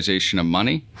digitization of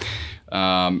money.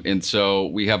 And so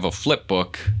we have a flip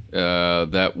book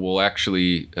that will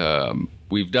actually,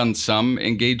 we've done some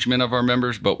engagement of our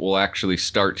members, but we'll actually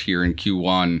start here in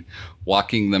Q1,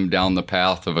 walking them down the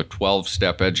path of a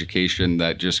 12-step education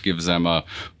that just gives them a,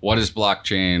 what is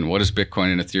blockchain, what is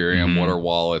Bitcoin and Ethereum, what are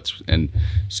wallets, and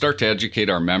start to educate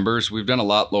our members. We've done a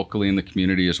lot locally in the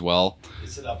community as well.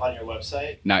 Is it up on your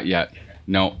website? Not yet. Okay.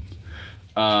 No.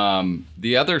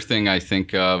 The other thing I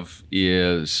think of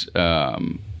is,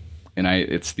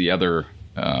 it's the other,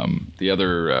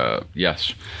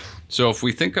 yes. So if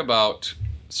we think about,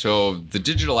 so the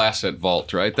digital asset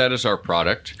vault, right? That is our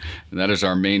product, and that is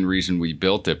our main reason we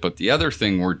built it. But the other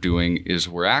thing we're doing is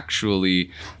we're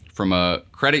actually, from a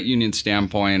credit union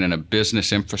standpoint and a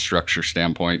business infrastructure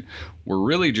standpoint, we're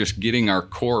really just getting our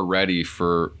core ready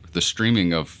for the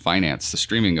streaming of finance, the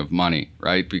streaming of money,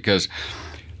 right? Because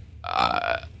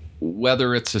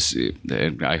whether it's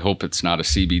I hope it's not a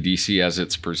CBDC as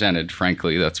it's presented,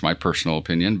 frankly, that's my personal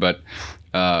opinion, but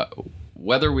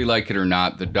whether we like it or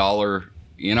not, the dollar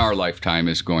in our lifetime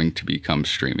is going to become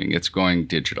streaming. It's going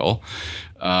digital.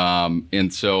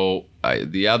 And so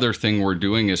the other thing we're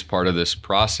doing as part of this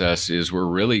process is we're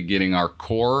really getting our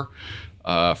core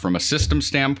from a system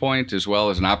standpoint as well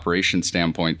as an operation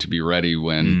standpoint to be ready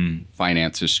when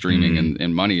finance is streaming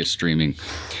and money is streaming.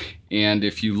 And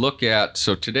if you look at,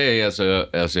 so today as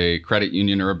a credit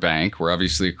union or a bank, we're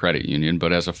obviously a credit union,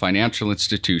 but as a financial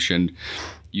institution,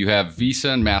 you have Visa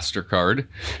and MasterCard,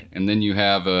 and then you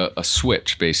have a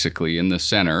switch basically in the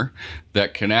center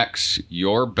that connects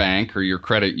your bank or your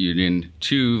credit union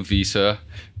to Visa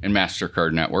and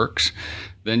MasterCard networks.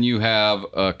 Then you have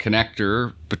a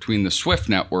connector between the SWIFT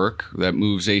network that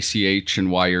moves ACH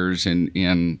and wires in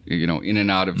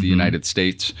and out of the United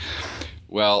States.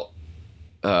 Well,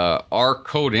 our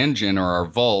code engine or our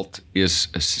vault is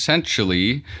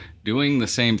essentially doing the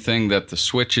same thing that the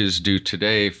switches do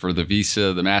today for the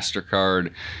Visa, the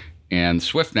MasterCard, and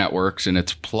SWIFT networks, and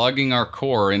it's plugging our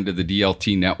core into the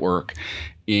DLT network.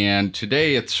 And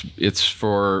today it's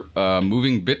for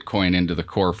moving Bitcoin into the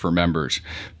core for members.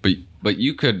 But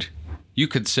you could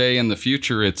say in the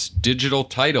future it's digital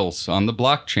titles on the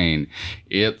blockchain.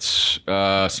 It's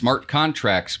smart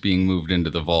contracts being moved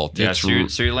into the vault. Yeah, so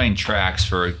you're laying tracks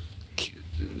for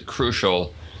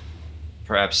crucial,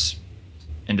 perhaps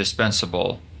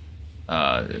indispensable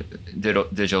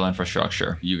digital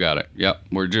infrastructure. You got it. Yep.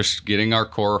 We're just getting our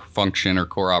core function or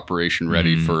core operation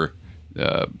ready for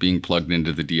being plugged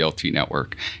into the DLT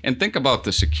network. And think about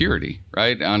the security,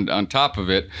 right? On top of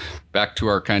it, back to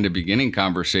our kind of beginning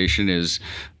conversation, is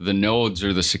the nodes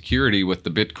or the security with the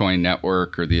Bitcoin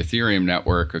network or the Ethereum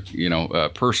network,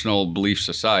 personal beliefs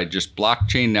aside, just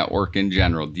blockchain network in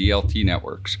general, DLT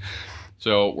networks.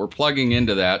 So we're plugging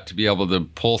into that to be able to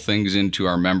pull things into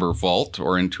our member vault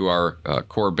or into our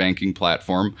core banking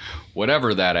platform,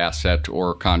 whatever that asset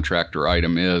or contract or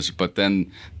item is, but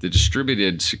then the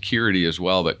distributed security as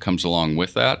well that comes along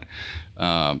with that.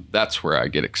 That's where I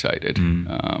get excited.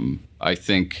 I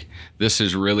think this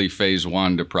is really phase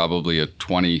one to probably a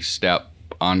 20-step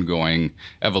ongoing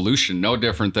evolution, no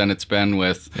different than it's been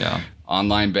with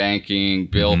online banking,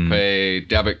 bill pay,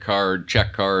 debit card,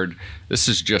 check card. This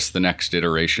is just the next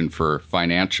iteration for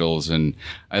financials. And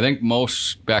I think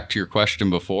back to your question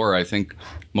before, I think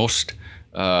most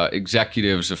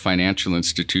executives of financial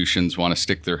institutions want to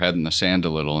stick their head in the sand a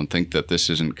little and think that this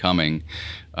isn't coming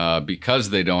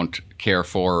because they don't care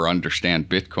for or understand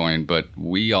Bitcoin. But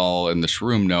we all in this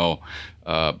room know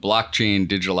blockchain,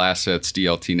 digital assets,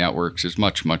 DLT networks is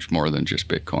much, much more than just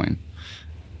Bitcoin.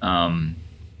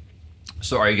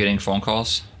 So are you getting phone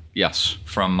calls? Yes.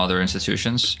 From other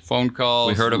institutions? Phone calls.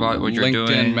 We heard about what you're LinkedIn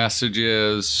doing. LinkedIn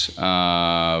messages,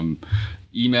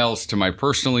 emails to my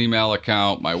personal email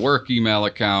account, my work email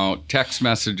account, text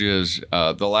messages.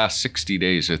 The last 60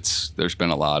 days, there's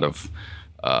been a lot of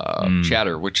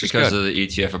chatter, which is good. Because of the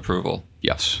ETF approval.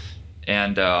 Yes.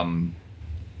 And how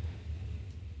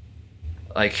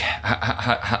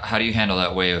do you handle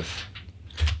that wave?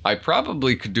 I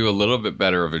probably could do a little bit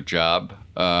better of a job.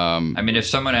 If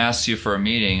someone asks you for a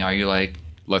meeting, are you like,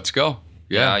 let's go?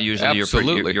 Yeah, usually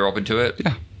absolutely. You're open to it?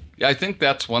 Yeah, I think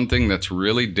that's one thing that's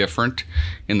really different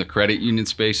in the credit union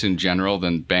space in general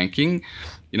than banking.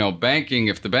 Banking,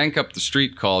 if the bank up the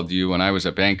street called you when I was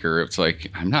a banker, it's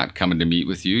like, I'm not coming to meet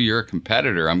with you. You're a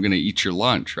competitor. I'm going to eat your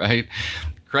lunch, right?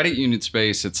 Credit union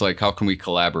space, it's like, how can we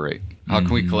collaborate? How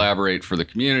can we collaborate for the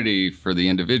community, for the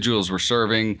individuals we're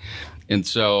serving? And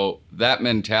so that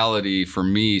mentality for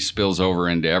me spills over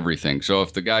into everything. So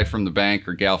if the guy from the bank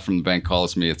or gal from the bank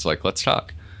calls me, it's like, let's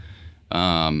talk.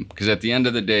 Because at the end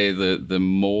of the day, the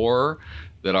more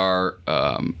that our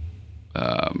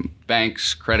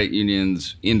banks, credit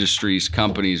unions, industries,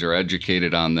 companies are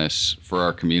educated on this for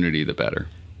our community, the better.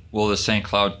 Will the St.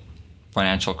 Cloud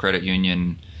Financial Credit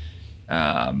Union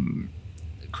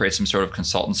create some sort of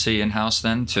consultancy in-house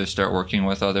then to start working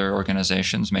with other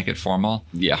organizations, make it formal?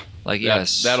 Yeah.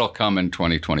 Yes. That'll come in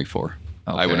 2024,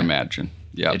 I would imagine.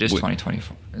 Yeah. It is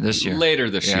 2024, this year. Later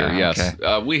this year, yes.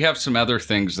 Okay. We have some other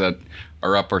things that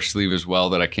are up our sleeve as well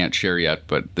that I can't share yet,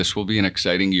 but this will be an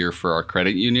exciting year for our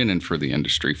credit union and for the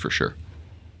industry for sure.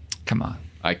 Come on.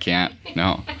 I can't.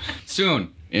 No.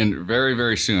 Soon. Very,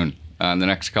 very soon. In the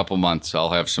next couple months,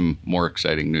 I'll have some more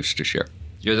exciting news to share.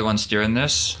 You're the one steering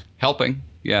this? Helping.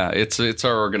 Yeah, it's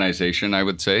our organization, I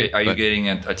would say. Are you getting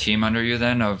a team under you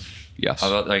then? Yes.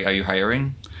 Are you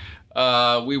hiring?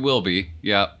 We will be,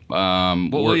 yeah.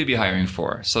 What will you be hiring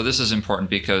for? So this is important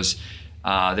because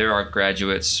there are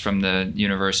graduates from the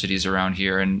universities around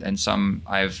here, and some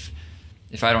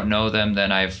if I don't know them,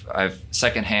 then I've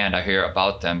secondhand I hear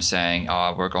about them saying,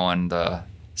 "Oh, we're going to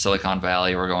Silicon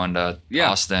Valley, we're going to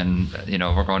Austin,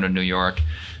 we're going to New York."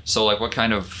 So like, what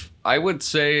kind of? I would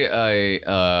say a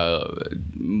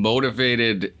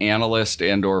motivated analyst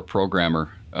and/or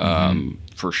programmer,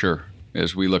 for sure,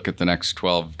 as we look at the next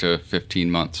 12 to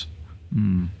 15 months.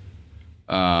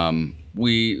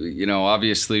 We,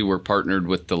 obviously we're partnered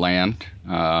with the land,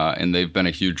 and they've been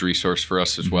a huge resource for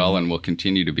us as well, and will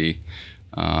continue to be.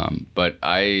 But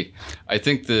I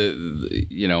think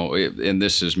and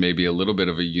this is maybe a little bit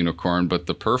of a unicorn, but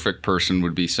the perfect person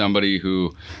would be somebody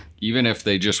who, even if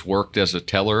they just worked as a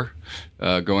teller,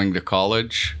 going to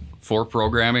college for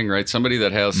programming, right? Somebody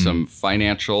that has some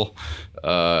financial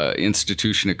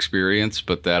institution experience,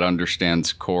 but that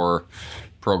understands core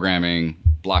programming,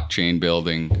 blockchain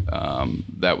building,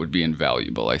 that would be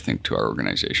invaluable, I think, to our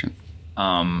organization.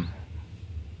 And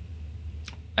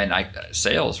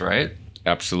sales, right?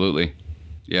 Absolutely.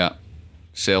 Yeah.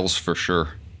 Sales for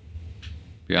sure.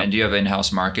 Yeah. And do you have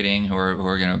in-house marketing who are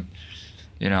going to,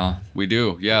 We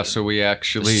do. Yeah. So we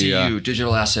actually CU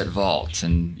Digital Asset Vault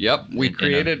and we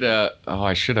created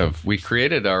we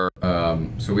created our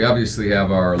so we obviously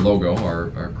have our logo,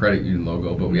 our credit union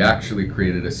logo, but we actually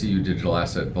created a CU Digital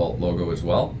Asset Vault logo as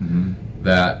well.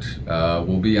 That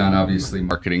will be on obviously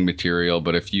marketing material,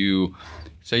 but if you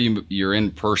say you're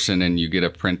in person and you get a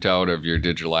printout of your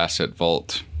Digital Asset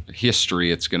Vault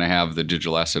history, it's going to have the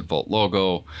Digital Asset Vault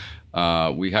logo.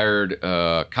 We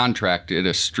contracted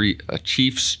a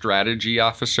chief strategy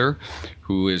officer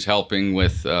who is helping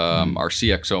with our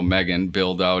CXO Megan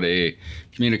build out a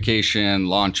communication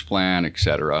launch plan,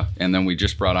 etc. And then we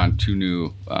just brought on 2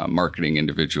 new marketing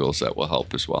individuals that will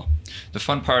help as well. The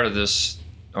fun part of this,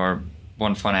 or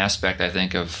one fun aspect, I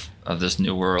think, of this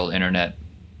new world internet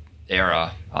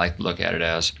era, I like to look at it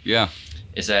as,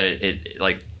 is that it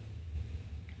like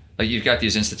you've got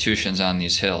these institutions on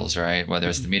these hills, right? Whether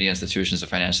it's the media institutions, the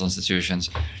financial institutions,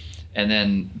 and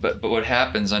then but what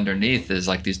happens underneath is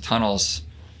like these tunnels,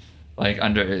 like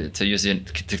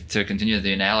to continue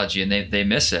the analogy, and they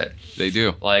miss it. They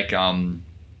do. Like and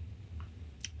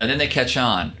then they catch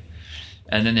on,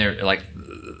 and then they're like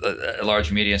a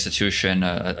large media institution,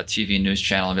 a TV news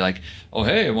channel, and be like, "Oh,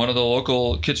 hey, one of the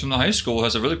local kids from the high school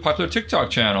has a really popular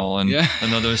TikTok channel," and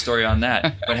another story on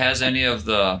that. But has any of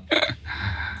the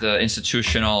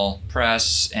institutional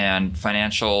press and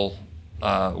financial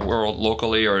world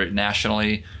locally or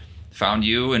nationally found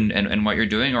you and what you're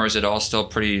doing, or is it all still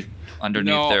pretty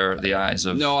underneath the eyes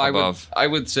of above? I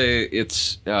would say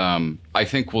it's I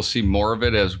think we'll see more of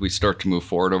it as we start to move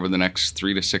forward over the next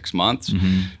 3 to 6 months.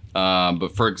 But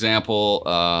for example,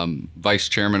 Vice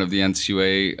Chairman of the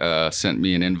NCUA sent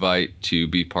me an invite to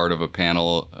be part of a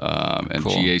panel at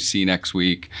GAC next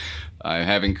week.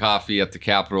 Having coffee at the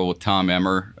Capitol with Tom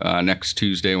Emmer next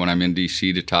Tuesday when I'm in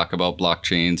DC to talk about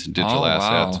blockchains and digital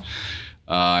assets.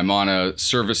 Wow. I'm on a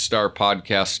Service Star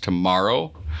podcast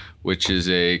tomorrow, which is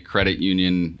a credit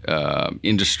union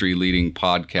industry leading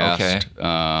podcast.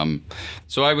 Okay.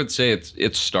 So I would say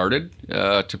it's started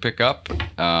to pick up.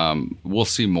 We'll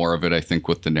see more of it, I think,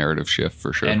 with the narrative shift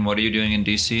for sure. And what are you doing in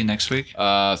DC next week?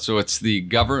 So it's the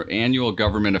annual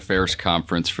Government Affairs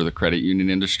Conference for the credit union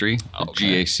industry,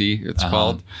 GAC it's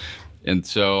called. And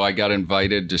so I got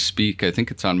invited to speak. I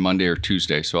think it's on Monday or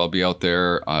Tuesday. So I'll be out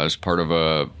there as part of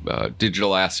a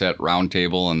digital asset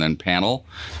roundtable and then panel.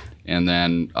 And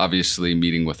then obviously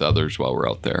meeting with others while we're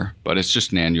out there. But it's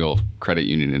just an annual credit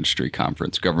union industry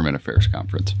conference, government affairs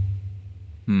conference.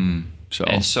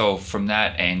 So from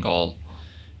that angle,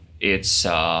 it's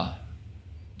will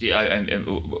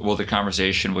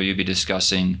you be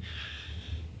discussing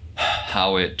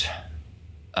how it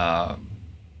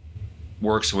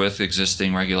works with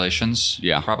existing regulations.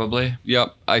 Yeah. Probably.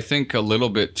 Yep. I think a little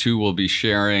bit too, we'll be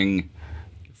sharing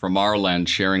from our lens,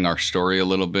 sharing our story a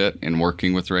little bit in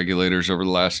working with regulators over the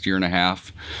last year and a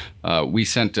half. We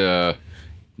sent a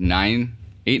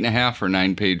 8.5 or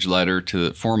 9-page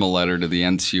formal letter to the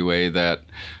NCUA that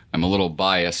I'm a little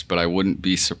biased, but I wouldn't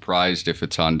be surprised if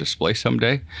it's on display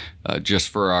someday, just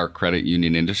for our credit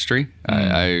union industry.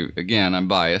 I'm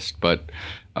biased, but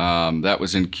that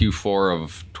was in Q1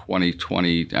 of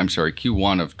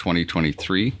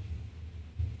 2023.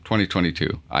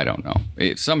 2022, I don't know.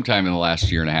 It's sometime in the last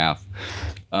year and a half.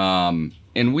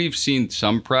 And we've seen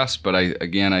some press, but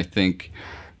I think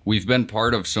we've been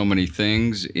part of so many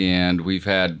things, and we've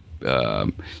had,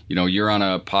 you're on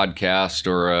a podcast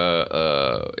or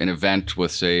an event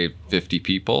with, say, 50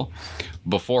 people.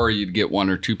 Before, you'd get 1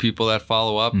 or 2 people that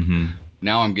follow up. Mm-hmm.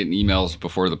 Now I'm getting emails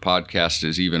before the podcast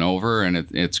is even over, and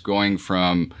it's going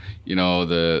from,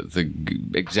 the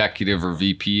executive or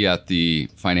VP at the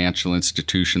financial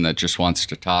institution that just wants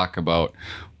to talk about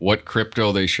what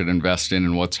crypto they should invest in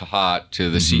and what's hot, to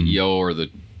the CEO or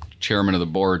the chairman of the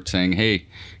board saying, hey,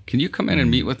 can you come in and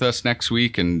meet with us next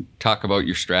week and talk about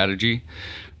your strategy?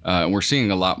 And we're seeing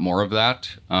a lot more of that.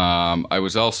 I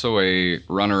was also a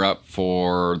runner-up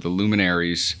for the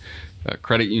Luminaries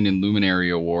Credit Union Luminary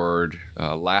Award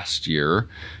last year,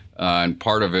 and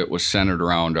part of it was centered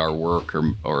around our work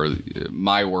or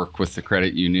my work with the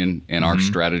credit union and our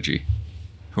strategy.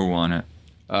 Who won it?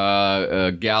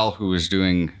 A gal who was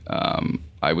doing,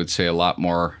 I would say, a lot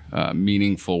more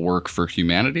meaningful work for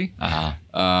humanity.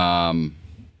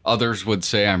 Others would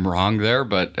say I'm wrong there,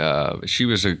 but she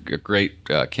was a great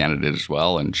candidate as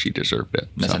well, and she deserved it.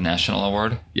 That's a national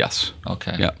award? Yes.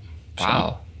 Okay. Yeah. Wow.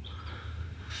 So,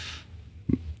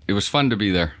 it was fun to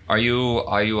be there. Are you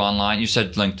online? You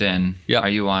said LinkedIn. Yeah. Are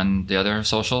you on the other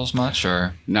socials much,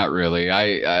 or? Not really.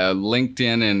 I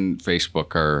LinkedIn and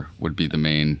Facebook would be the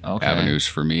main avenues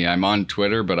for me. I'm on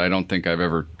Twitter, but I don't think I've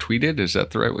ever tweeted. Is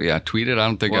that the right way? Yeah, tweeted. I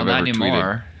don't think I've ever tweeted. Not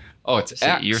anymore. Oh, it's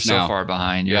X You're now. so far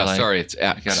behind. You're it's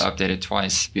X. I got to update it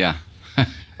twice. Yeah.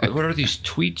 What are these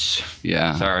tweets?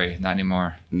 Yeah. Sorry, not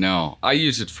anymore. No, I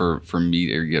use it for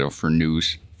media, for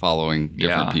news, following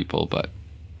different people, but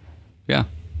yeah.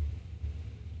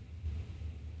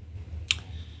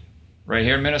 Right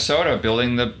here in Minnesota,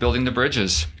 building the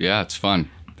bridges. Yeah, it's fun.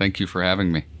 Thank you for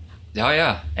having me. Oh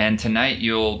yeah, and tonight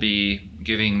you'll be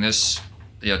giving this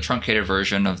truncated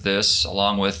version of this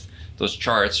along with those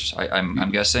charts. I'm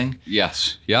guessing.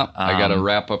 Yes. Yeah. I got to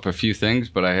wrap up a few things,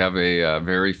 but I have a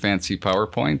very fancy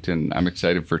PowerPoint, and I'm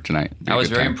excited for tonight. I was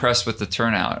very impressed with the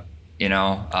turnout. I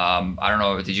don't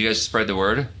know. Did you guys spread the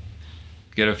word?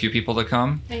 Get a few people to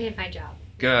come. I did my job.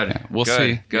 Good. Yeah, we'll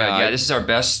see. Good. Yeah, this is our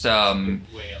best.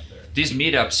 These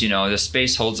meetups, the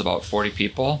space holds about 40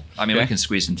 people. I mean, we can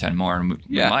squeeze in 10 more, and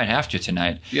we might have to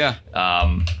tonight. Yeah.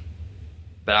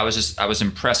 But I was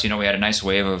impressed. We had a nice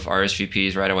wave of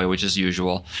RSVPs right away, which is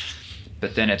usual.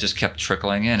 But then it just kept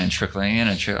trickling in.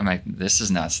 I'm like, this is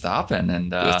not stopping.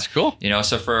 And that's cool.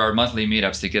 So for our monthly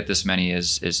meetups to get this many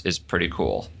is pretty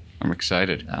cool. I'm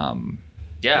excited.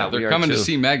 They're coming to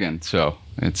see Megan, so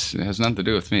it has nothing to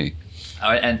do with me.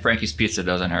 And Frankie's Pizza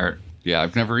doesn't hurt. Yeah,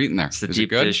 I've never eaten there. It's the deep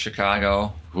dish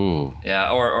Chicago. Ooh.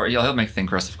 Yeah, or he'll make thin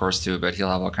crust, of course, too, but he'll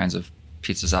have all kinds of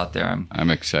pizzas out there. I'm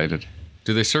excited.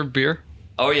 Do they serve beer?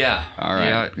 Oh, yeah. All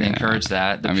right. Yeah, encourage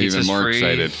that. I'm even more free,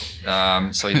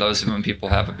 excited. So he loves it when people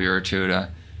have a beer or two to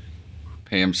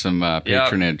pay him some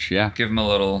patronage. Yeah. Give him a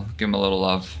little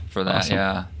love for that. Awesome.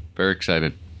 Yeah. Very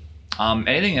excited.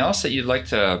 Anything else that you'd like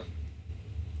to?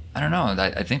 I don't know.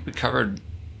 I think we covered.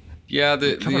 Yeah,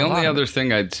 the only other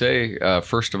thing I'd say,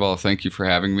 first of all, thank you for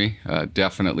having me.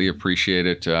 Definitely appreciate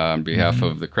it on behalf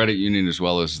of the credit union as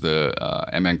well as the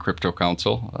MN Crypto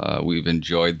Council. We've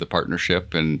enjoyed the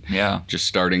partnership and just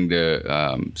starting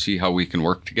to see how we can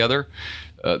work together.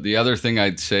 The other thing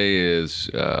I'd say is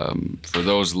for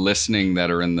those listening that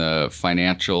are in the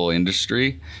financial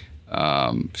industry,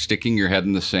 sticking your head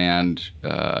in the sand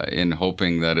in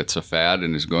hoping that it's a fad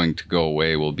and is going to go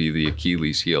away will be the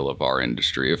Achilles heel of our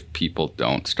industry if people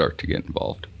don't start to get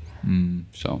involved.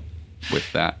 So with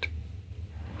that.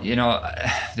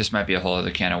 This might be a whole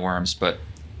other can of worms, but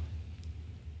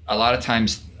a lot of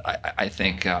times I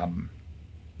think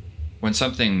when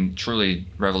something truly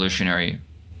revolutionary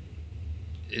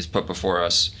is put before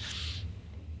us,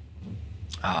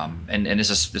 and this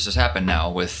has happened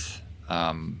now with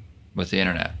the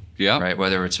internet, right?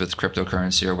 Whether it's with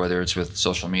cryptocurrency or whether it's with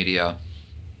social media,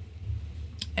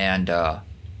 and I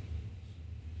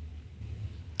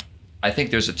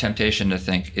think there's a temptation to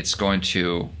think it's going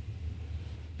to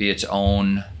be its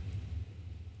own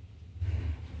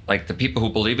like the people who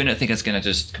believe in it think it's going to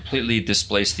just completely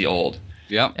displace the old.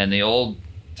 Yep. And the old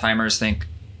timers think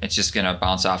it's just going to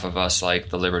bounce off of us like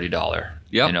the Liberty dollar.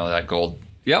 Yep. You know, that gold.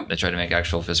 Yep. They tried to make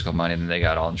actual physical money and then they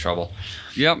got all in trouble.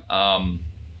 Yep.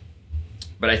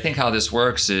 But I think how this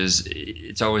works is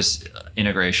it's always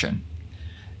integration.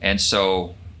 And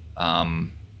so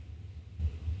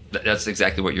that's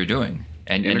exactly what you're doing.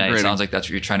 And it sounds like that's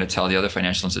what you're trying to tell the other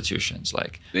financial institutions.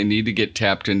 Like, they need to get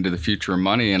tapped into the future of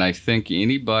money. And I think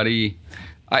anybody,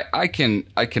 I can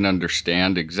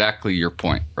understand exactly your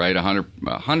point, right?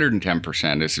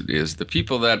 110% is the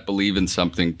people that believe in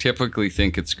something typically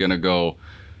think it's going to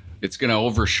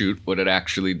overshoot what it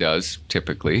actually does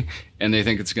typically. And they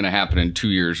think it's going to happen in 2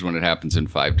 years when it happens in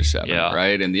 5 to 7,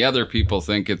 right? And the other people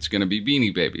think it's going to be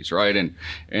beanie babies, right? And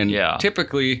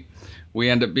typically we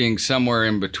end up being somewhere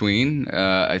in between.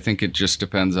 I think it just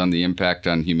depends on the impact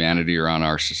on humanity or on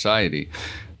our society.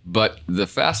 But the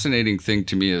fascinating thing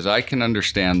to me is I can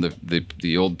understand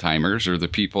the old timers or the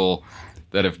people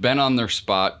that have been on their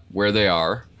spot where they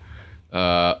are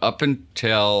up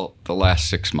until the last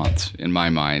 6 months, in my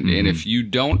mind. Mm-hmm. And if you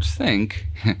don't think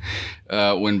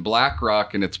when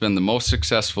BlackRock, and it's been the most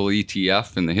successful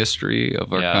ETF in the history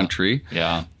of our country,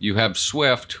 you have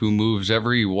SWIFT, who moves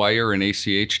every wire and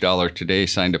ACH dollar today,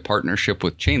 signed a partnership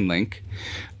with Chainlink.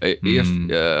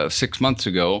 If 6 months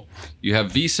ago, you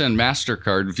have Visa and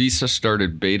MasterCard. Visa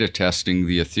started beta testing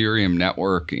the Ethereum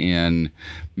network in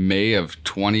May of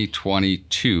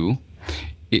 2022.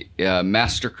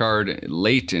 MasterCard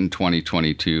late in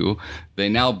 2022. They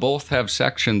now both have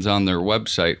sections on their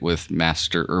website with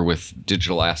with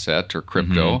digital asset or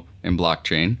crypto and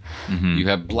blockchain. Mm-hmm. You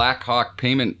have Blackhawk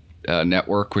Payment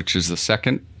Network, which is the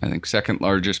second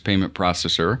largest payment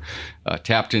processor,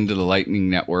 tapped into the Lightning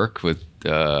Network with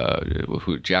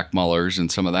Jack Mullers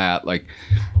and some of that. Like,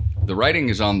 the writing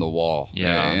is on the wall.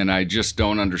 And I just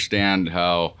don't understand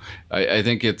how. I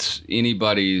think it's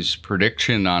anybody's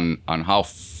prediction on how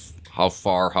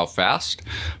far, how fast.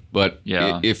 But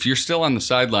if you're still on the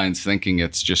sidelines thinking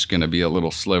it's just going to be a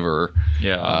little sliver,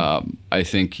 I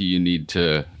think you need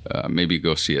to maybe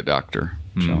go see a doctor.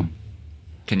 So,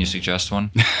 can you suggest one?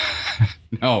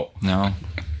 No.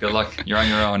 Good luck. You're on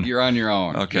your own. You're on your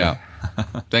own. Okay. Yeah.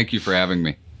 Thank you for having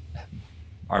me.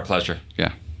 Our pleasure.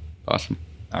 Yeah. Awesome.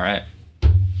 All right.